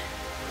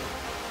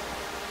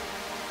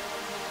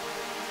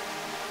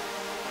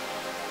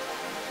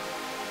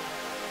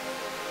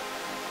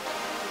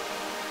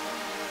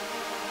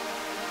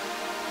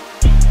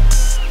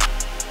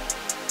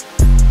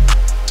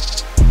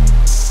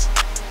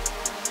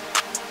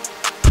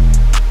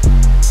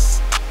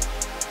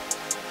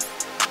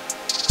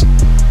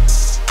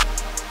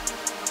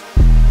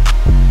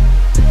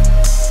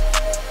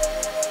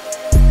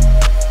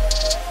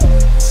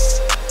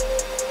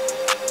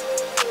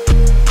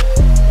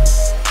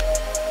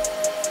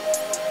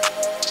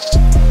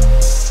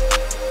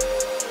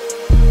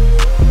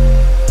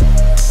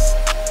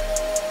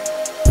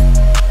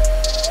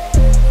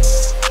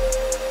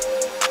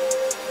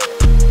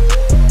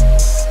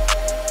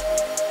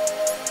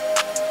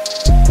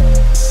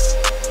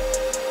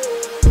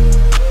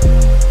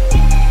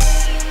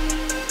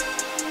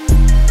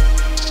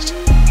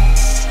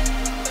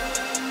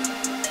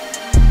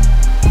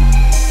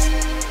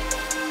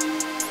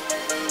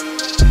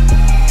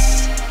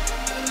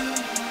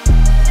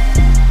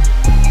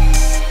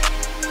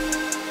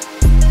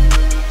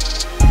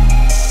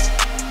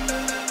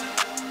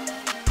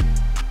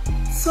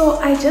 So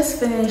I just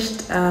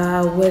finished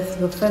with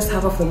the first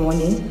half of the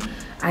morning.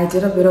 I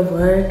did a bit of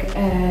work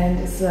and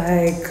it's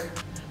like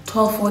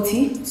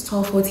 12:40. It's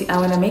 12:40. I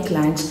want to make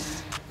lunch.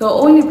 The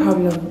only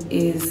problem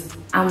is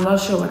I'm not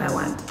sure what I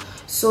want.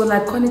 So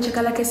like kone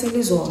chakalaka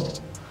selizolo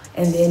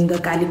and then the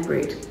garlic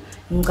bread.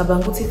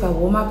 If I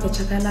warm up the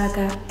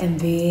chakalaka and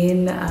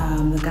then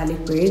the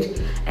garlic bread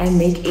and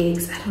make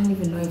eggs, I don't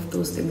even know if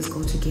those things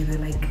go together.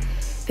 Like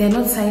they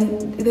don't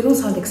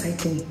sound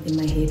exciting in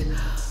my head.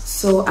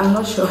 So I'm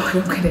not sure what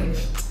I'm gonna eat.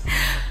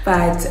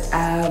 But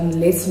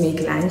let's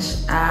make lunch.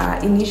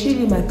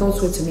 Initially my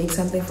thoughts were to make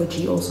something for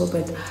G also,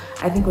 but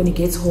I think when he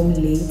gets home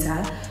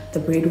later the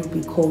bread will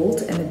be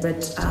cold and a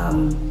bit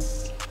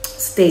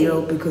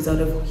stale because I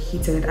would have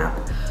heated it up.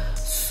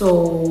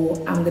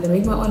 So I'm gonna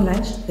make my own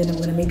lunch, then I'm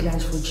gonna make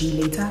lunch for G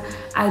later.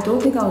 I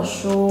don't think I'll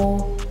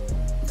show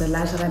the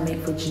lunch that I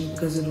make for G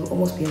because it will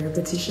almost be a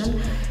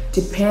repetition.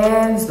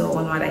 Depends though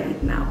on what I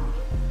eat now.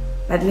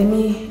 But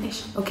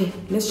okay,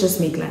 let's just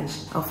make lunch.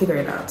 I'll figure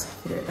it out.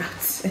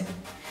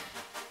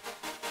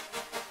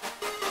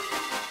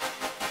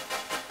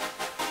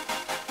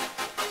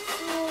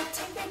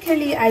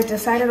 Technically, I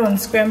decided on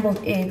scrambled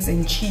eggs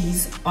and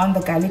cheese on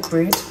the garlic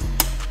bread.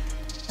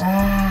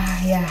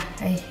 Yeah,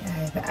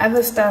 the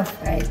other stuff,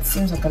 it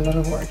seems like a lot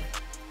of work.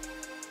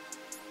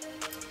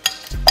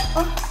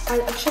 Oh, I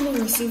actually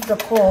received the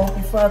call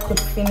before I could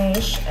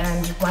finish,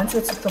 and once I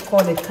took the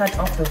call, it cut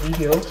off the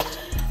video.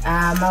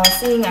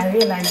 I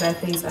realized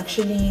that there's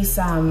actually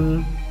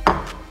some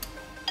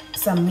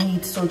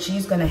meat, so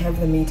she's gonna have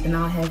the meat and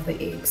I'll have the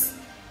eggs.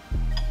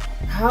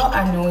 How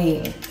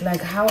annoying,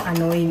 like how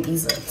annoying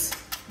is it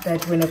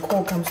that when a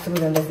call comes through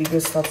then the video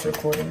stops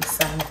recording?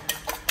 Sad.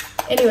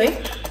 Anyway,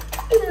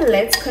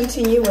 let's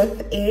continue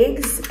with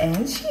eggs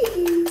and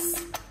cheese.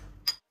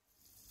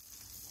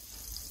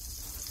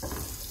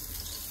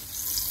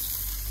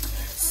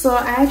 So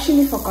I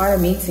actually forgot a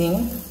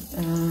meeting.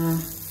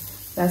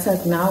 That's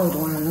like now at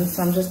 1,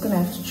 so I'm just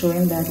gonna have to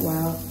join that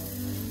while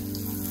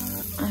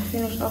I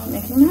finish off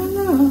making my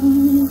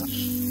lunch.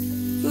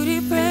 You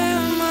depend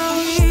on my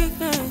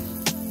weakness,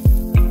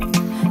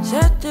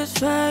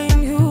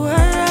 satisfying you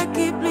while I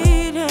keep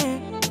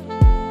bleeding.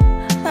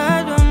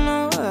 I don't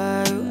know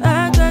why you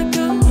act like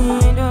you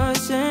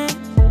innocent.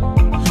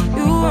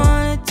 You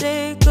wanna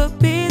take a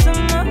piece of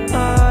my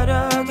heart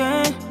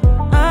again.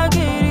 I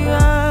get it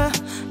up,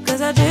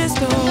 cause I just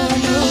don't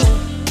want you.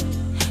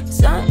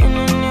 Something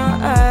in your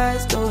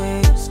eyes, the way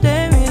you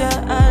stare me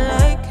that I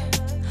like.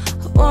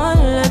 I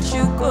wanna let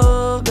you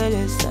go, but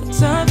it's like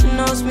something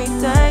else me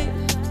tight.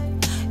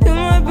 You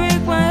might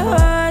break my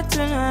heart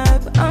tonight,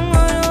 but I'm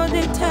gonna hold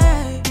it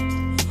tight.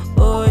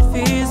 Oh, it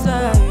feels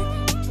like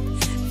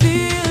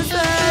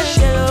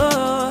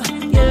yellow,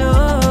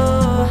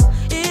 yellow.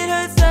 It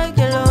hurts like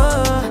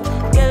yellow,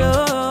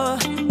 yellow,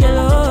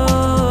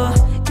 yellow.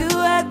 You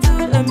had to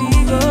let me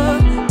go,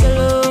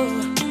 yellow,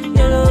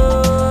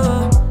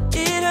 yellow.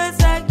 It hurts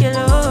like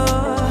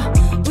yellow.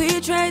 We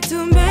tried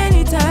too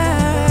many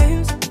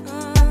times.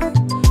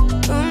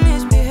 Don't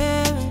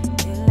misbehave.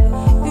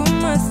 You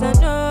must not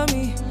know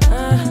me.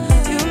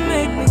 You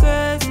make me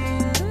crazy,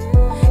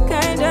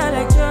 kinda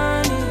like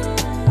Johnny.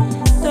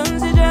 Don't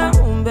sit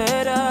down,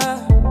 better.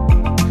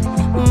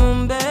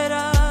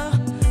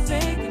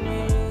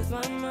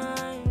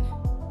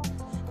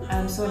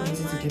 I'm so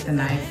lazy to get the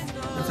knife,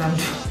 but I'm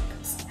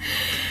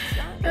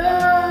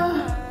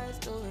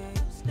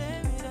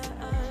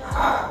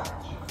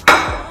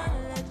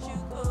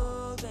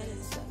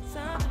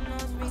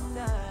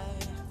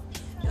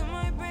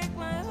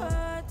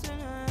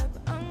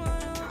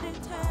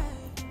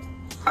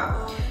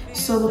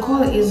So the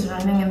call is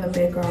running in the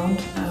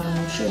background.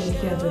 I'm sure you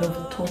hear a bit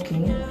of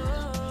talking.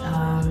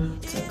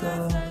 It's like a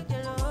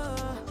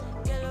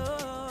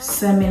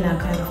seminar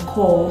kind of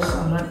call, so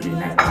I'm not really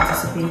like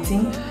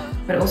participating.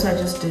 But also I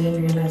just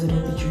didn't realize it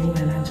would be during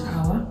my lunch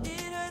hour.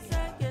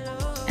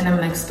 And I'm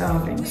like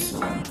starving, so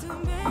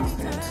what's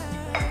that?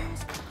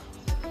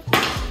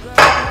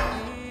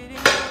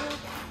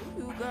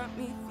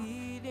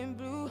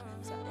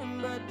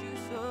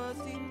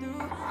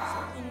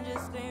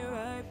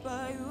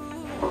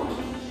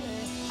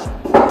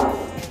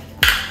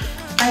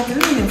 I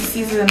didn't even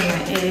season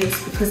my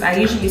eggs because I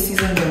usually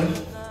season them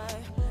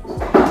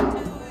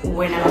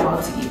when I'm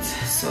about to eat,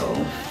 so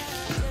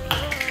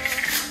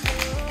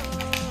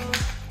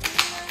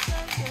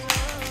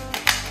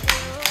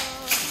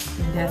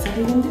that's what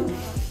we're gonna do.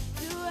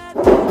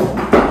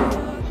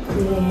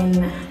 Then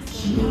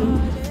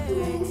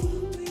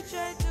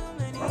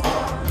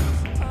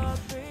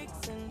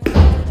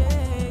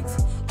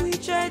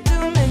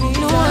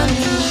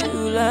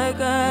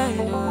like I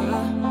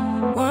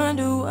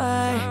wonder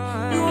why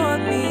you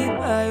want me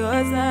by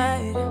your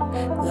side,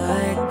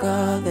 like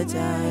all the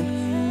time.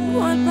 You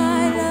want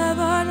my love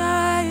all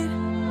night,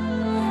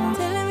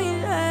 telling me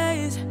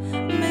lies.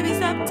 Maybe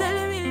stop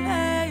telling me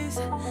lies.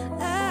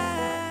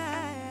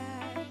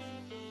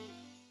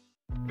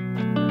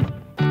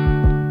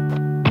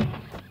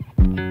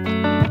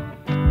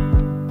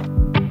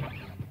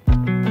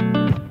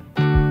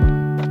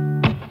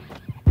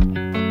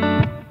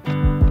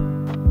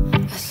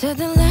 I said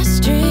the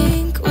last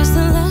drink was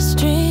the last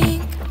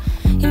drink.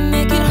 You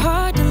make it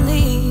hard to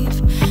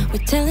leave.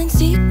 We're telling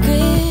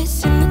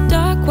secrets in the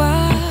dark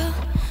while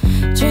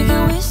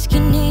drinking whiskey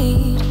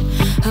neat.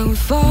 I would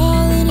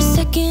fall in a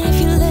second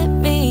if you let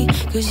me,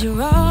 'cause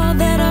you're all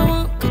that I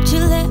want. Could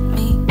you let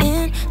me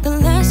in? The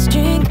last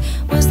drink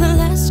was the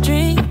last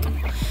drink,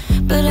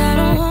 but I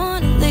don't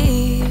wanna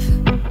leave.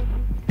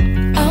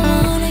 I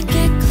wanna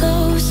get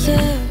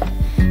closer,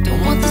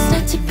 don't want this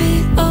night to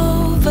be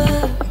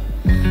over.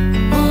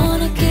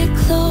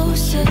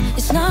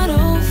 It's not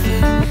over,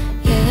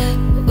 yeah.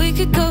 We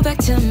could go back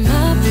to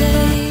my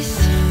place,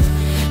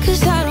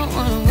 'cause I don't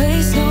wanna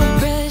waste no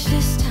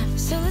precious time.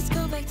 So let's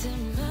go back to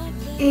my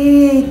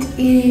place. It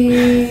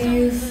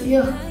is,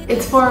 yeah,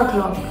 it's 4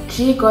 o'clock.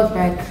 G got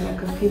back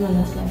like a few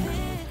minutes later.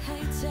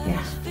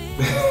 Yeah,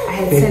 I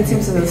had sent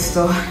him to the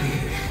store.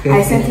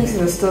 I sent him to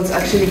the store to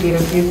actually get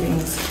a few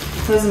things.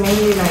 It was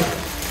mainly like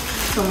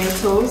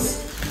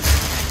tomatoes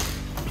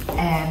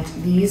and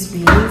these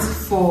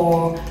beans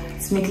for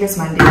Smeekless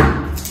Monday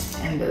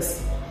and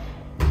this.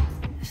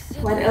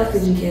 What else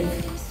did you get?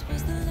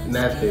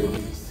 Nothing.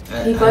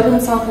 He got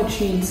himself a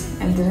treat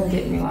and didn't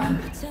get me one.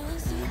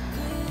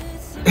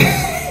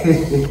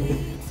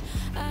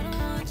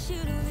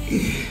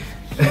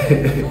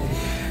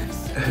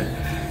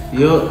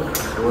 Your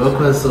work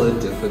was so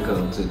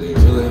difficult today.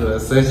 It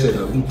was such a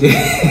long day.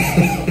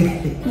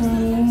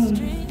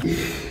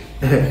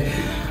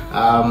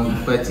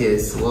 But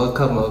yes,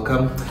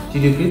 welcome.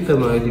 Did you greet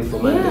them already for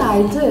Monday? Yeah,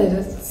 I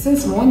did.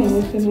 Since morning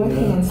we've been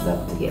working and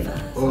stuff together.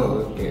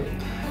 Oh, okay.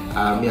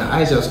 Yeah,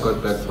 I just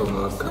got back from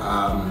work.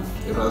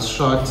 It was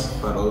short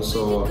but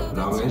also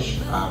longish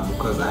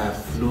because I have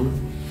flu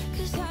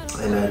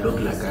and I look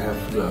like I have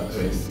flu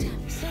apparently.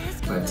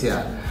 But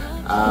yeah.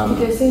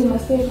 They say you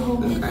must stay at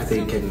home.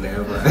 They can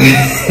never.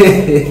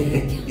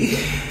 They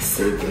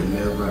can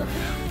never.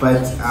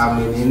 But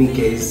in any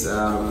case,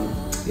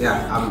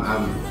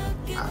 yeah,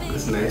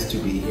 it's nice to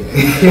be here.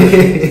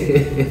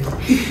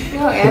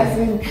 No,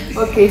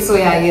 okay, so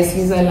yeah, yes,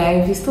 he's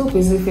alive. He's still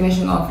busy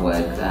finishing off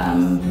work.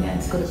 Yeah,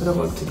 it's got a bit of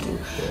work to do.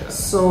 Yeah.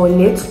 So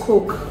let's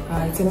cook.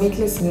 It's a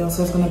meatless meal,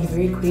 so it's gonna be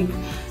very quick.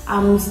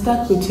 I'm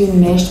stuck between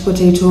mashed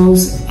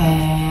potatoes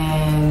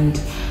and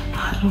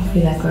I don't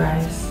feel like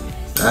rice.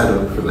 I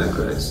don't feel like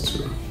rice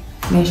too.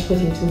 Mashed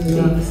potatoes,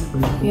 yes.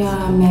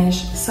 Yeah,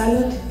 mashed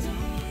salad.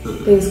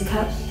 There's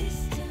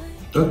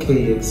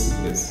Okay, yes.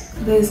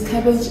 There's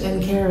cabbage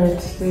and carrot.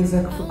 There's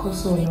like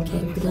kosolo, but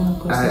if you don't have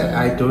kosolo.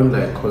 I don't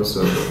like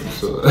kosolo,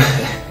 so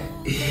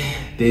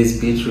there's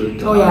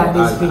beetroot. Oh yeah,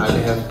 there's beetroot. I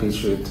have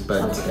beetroot,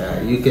 but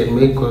you can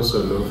make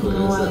kosolo for No,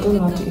 yourself. I don't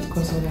want to eat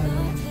kosolo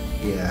alone.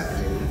 Yeah.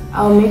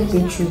 I'll make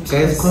beetroot.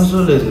 Guys,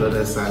 kosolo is not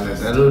a salad.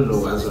 I don't know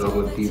what's wrong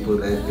with people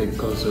that think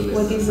kosolo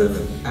What is is a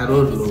salad. I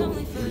don't know.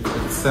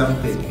 It's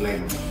something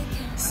like.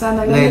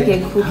 Sana, let me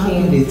get cooking. How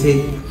do they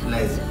take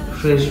like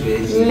fresh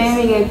veggies? Let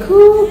me get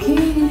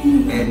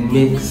cooking. And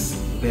mix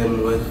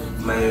them with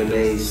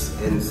mayonnaise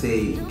and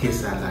say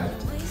salad.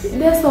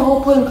 That's the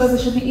whole point, because it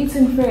should be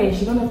eaten fresh.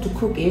 You don't have to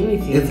cook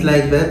everything. It's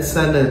like that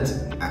salad.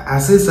 I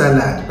say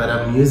salad, but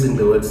I'm using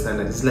the word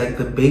salad. It's like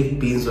the baked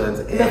beans ones.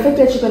 The fact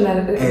that you're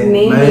gonna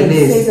name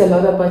mayonnaise. it says a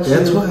lot about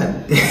That's you. what.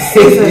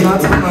 Says a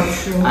lot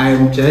about you.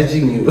 I'm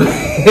judging you.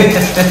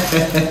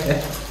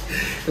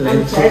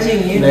 I'm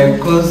judging you. Like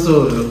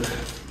kosolo.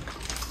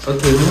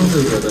 Okay, Moses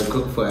is gonna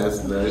cook for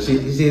us now.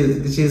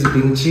 She's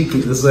being cheeky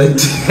this one.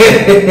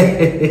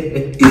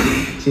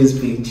 She's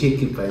being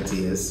cheeky, but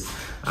yes.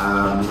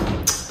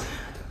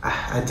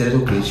 I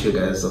didn't greet you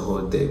guys the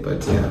whole day,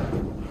 but yeah.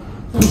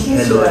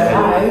 Hello.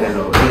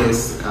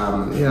 Yes.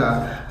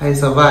 Yeah, I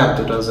survived.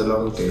 It was a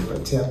long day,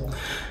 but yeah.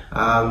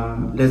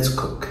 Let's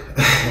cook.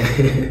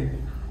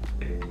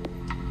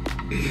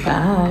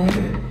 Bye.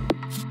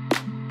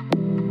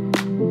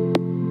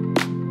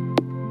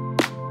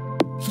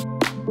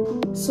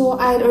 So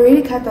I had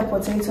already cut the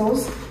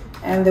potatoes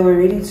and they were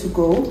ready to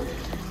go.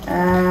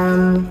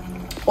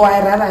 Or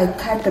I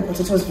cut the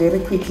potatoes very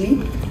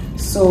quickly.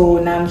 So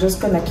now I'm just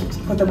gonna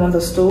put them on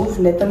the stove,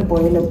 let them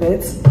boil a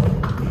bit.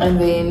 And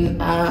then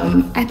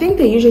I think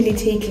they usually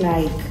take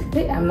like,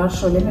 I'm not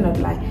sure, let me not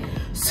lie.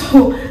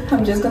 So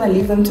I'm just gonna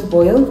leave them to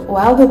boil.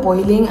 While they're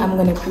boiling, I'm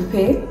gonna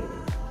prepare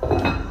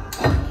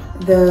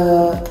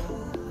the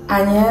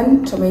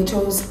onion,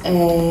 tomatoes,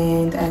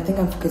 and I think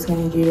I'm forgetting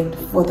an ingredient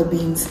for the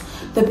beans.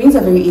 The beans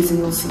are very easy,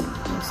 you'll see.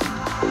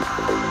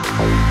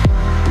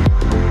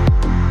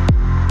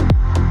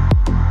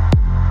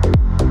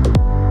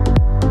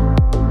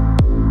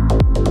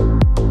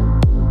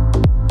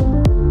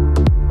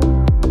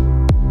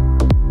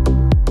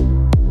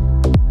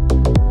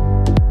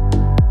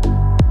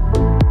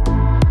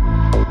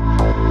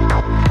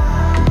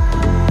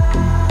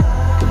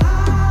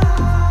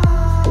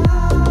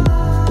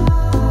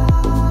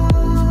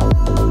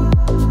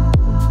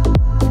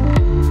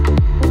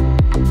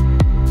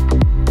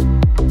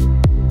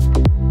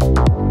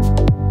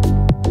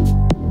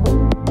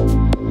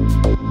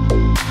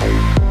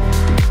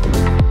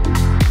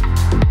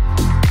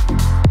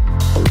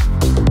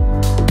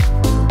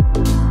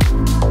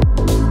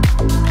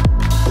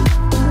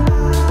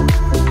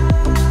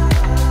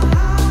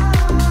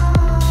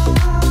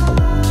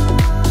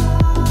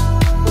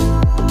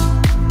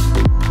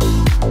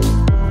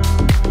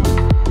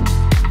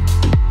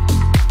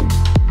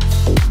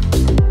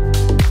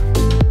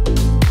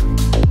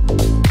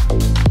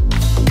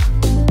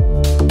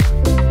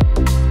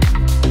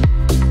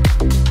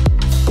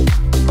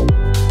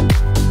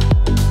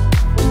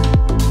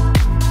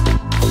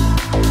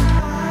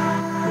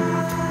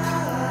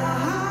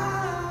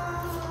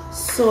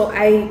 So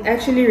I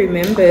actually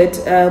remembered,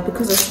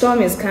 because a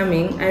storm is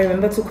coming, I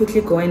remember to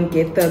quickly go and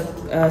get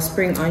the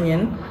spring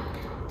onion.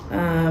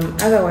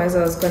 Otherwise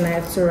I was gonna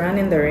have to run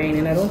in the rain,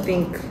 and I don't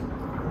think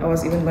I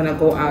was even gonna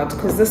go out,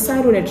 because this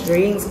side when it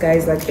rains,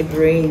 guys, like it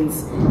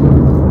rains.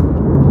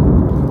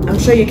 I'm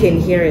sure you can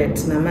hear it,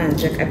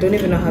 Naman. I don't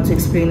even know how to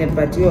explain it,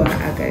 but you are,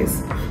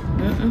 guys.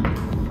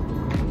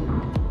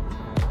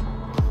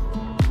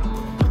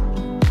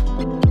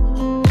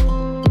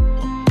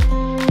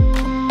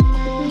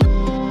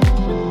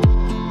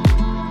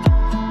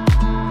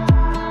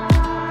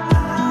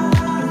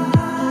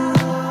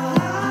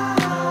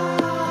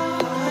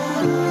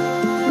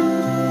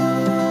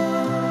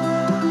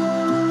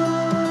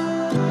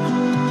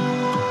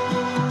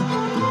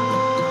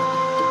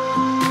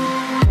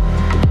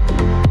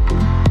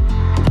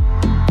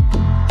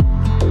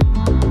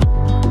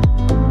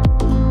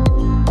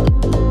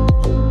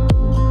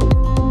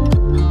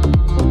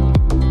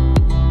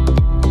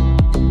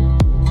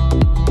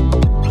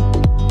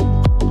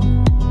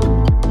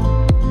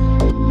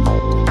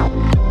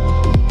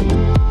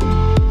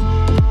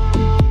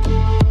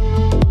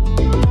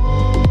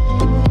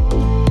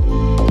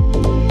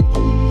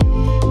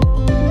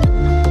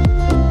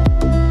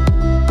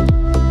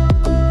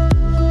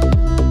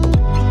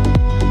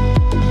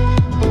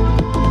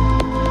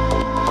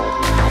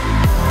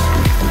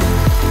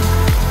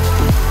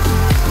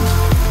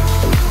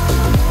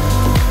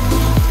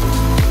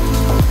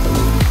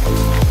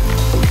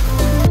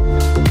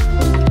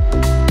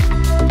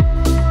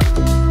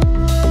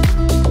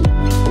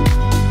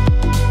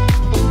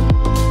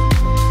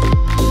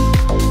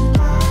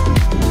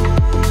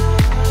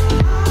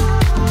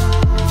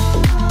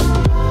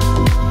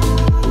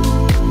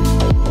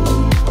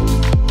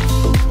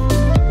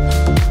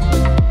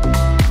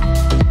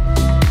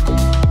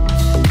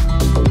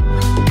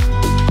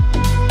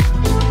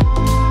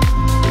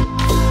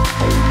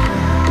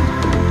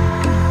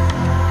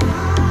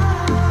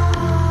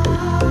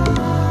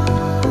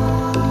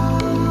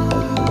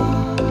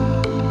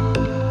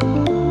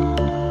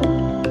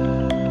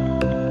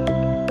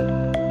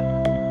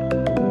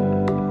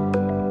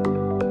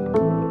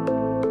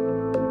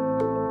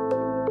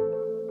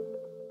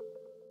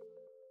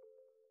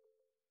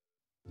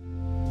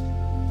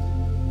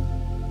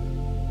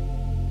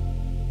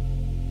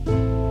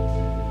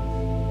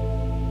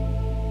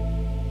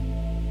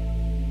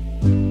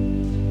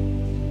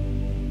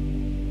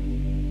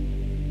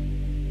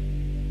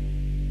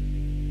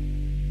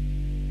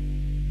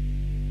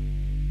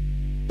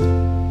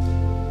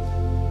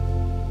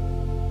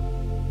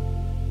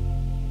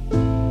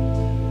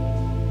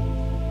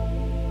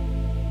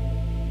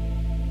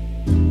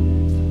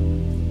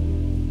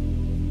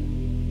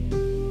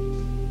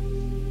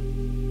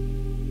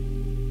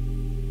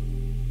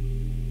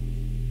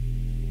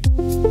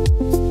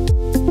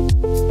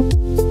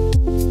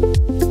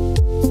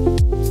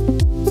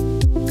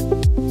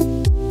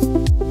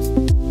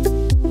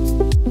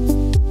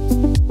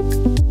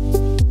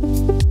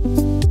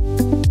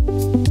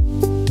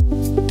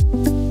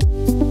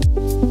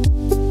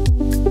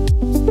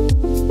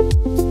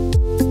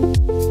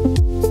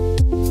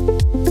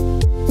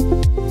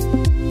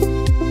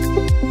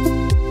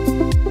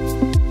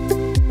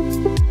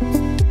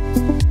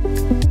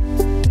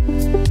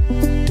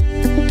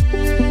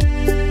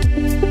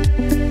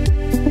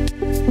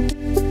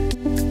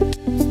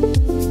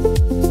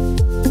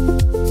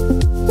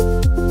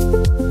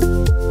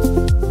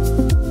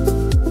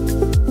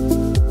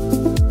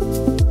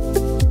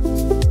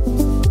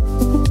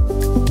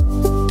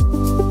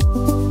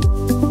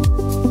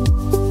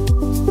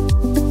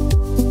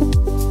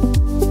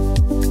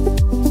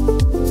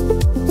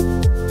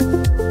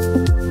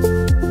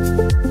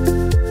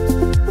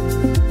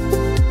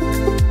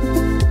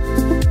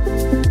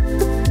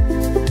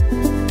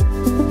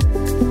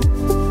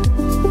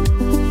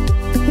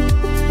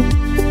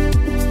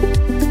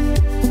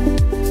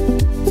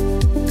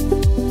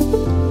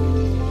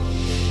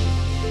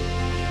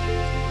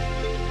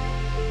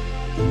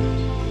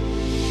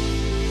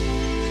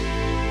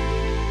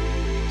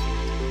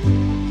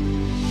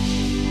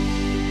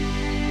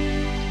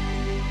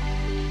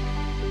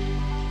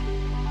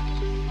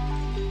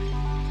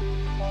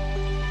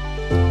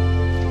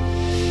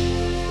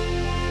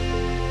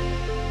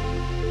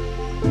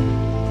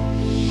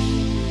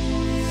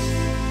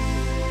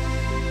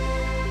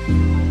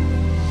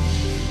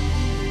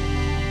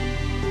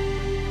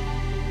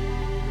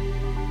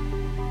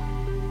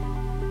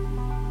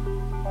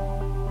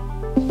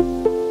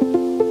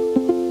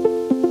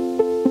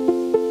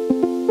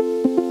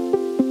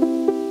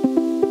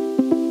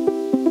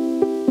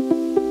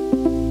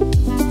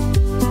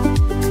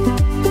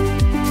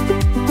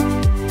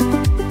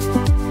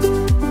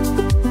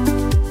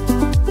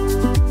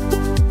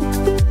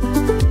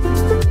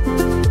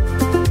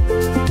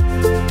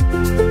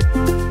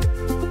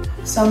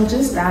 So I'm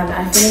just done.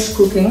 I finished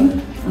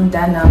cooking. I'm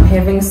done now. I'm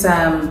having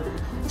some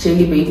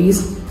jelly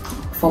babies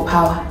for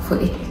power, for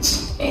age.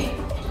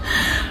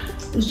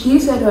 He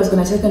said it was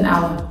gonna take an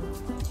hour.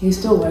 He's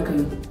still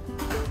working.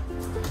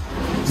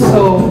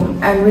 So,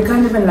 and we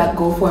can't even like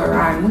go for a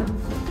run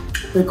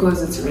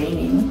because it's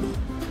raining.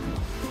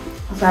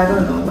 So I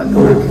don't know what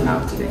we're working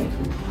out today.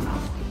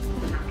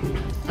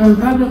 I'm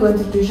probably going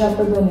to do shop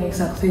in the next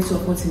like 30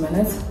 or 40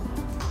 minutes.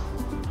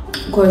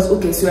 because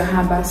okay, so we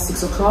have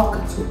 6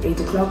 o'clock to 8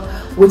 o'clock,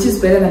 which is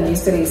better than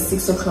yesterday's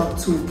 6 o'clock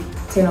to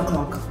 10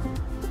 o'clock.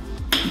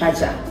 But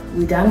yeah,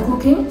 we're done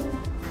cooking,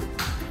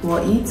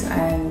 we'll eat.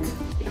 And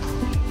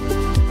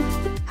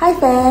hi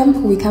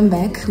fam, we are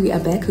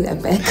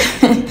back.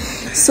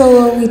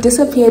 So we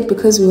disappeared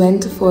because we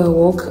went for a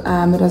walk.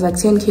 It was like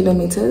 10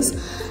 kilometers.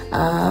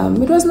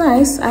 It was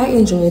nice. I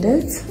enjoyed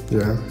it.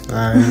 Yeah,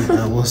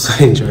 I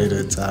also enjoyed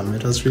it.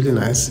 It was really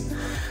nice.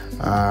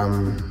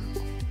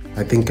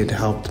 I think it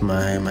helped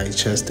my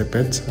chest a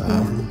bit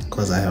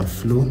because I have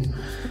flu.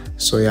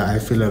 So yeah, I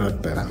feel a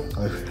lot better.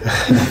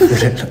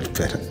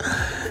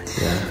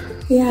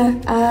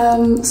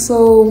 Yeah.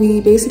 So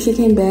we basically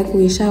came back,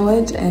 we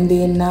showered, and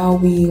then now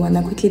we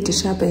wanna quickly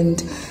dish up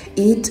and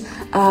eat.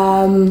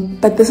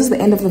 But this is the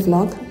end of the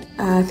vlog.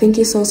 Thank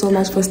you so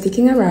much for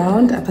sticking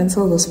around up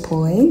until this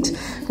point.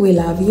 We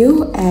love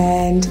you,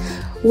 and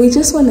we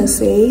just want to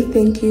say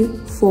thank you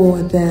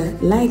for the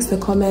likes, the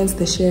comments,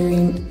 the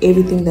sharing,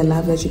 everything, the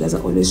love that you guys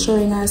are always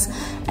showing us.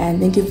 And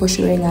thank you for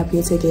showing up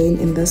yet again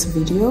in this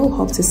video.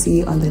 Hope to see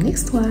you on the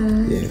next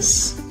one.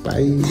 Yes,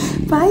 bye.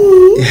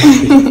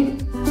 Bye.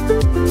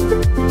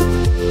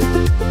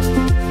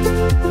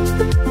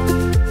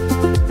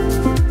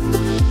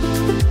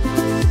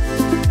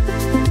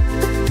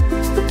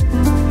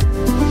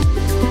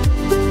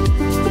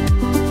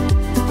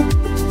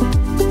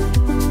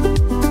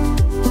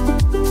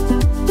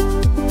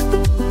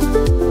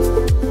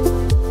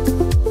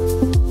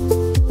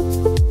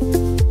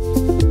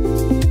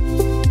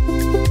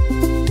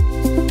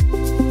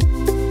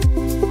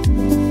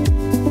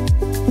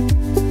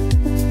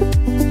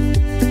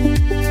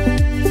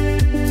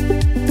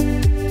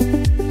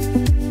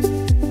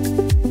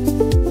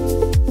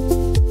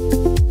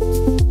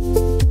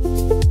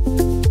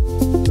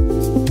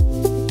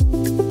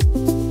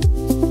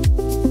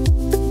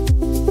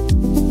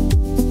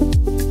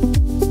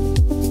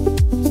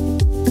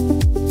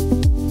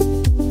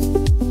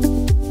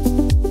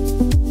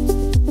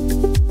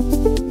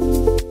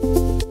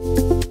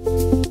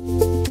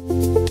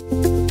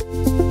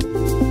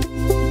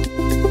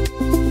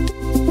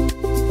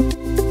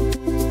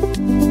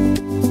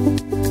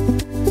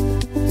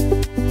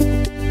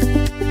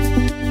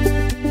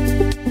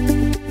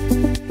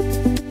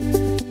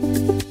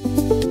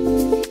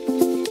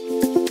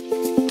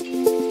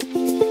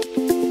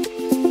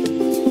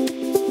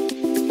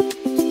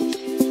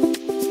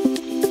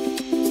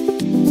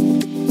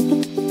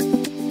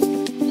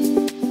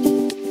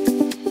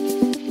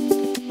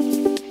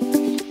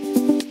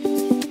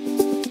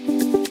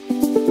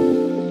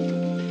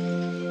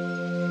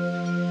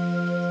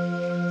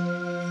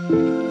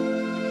 you.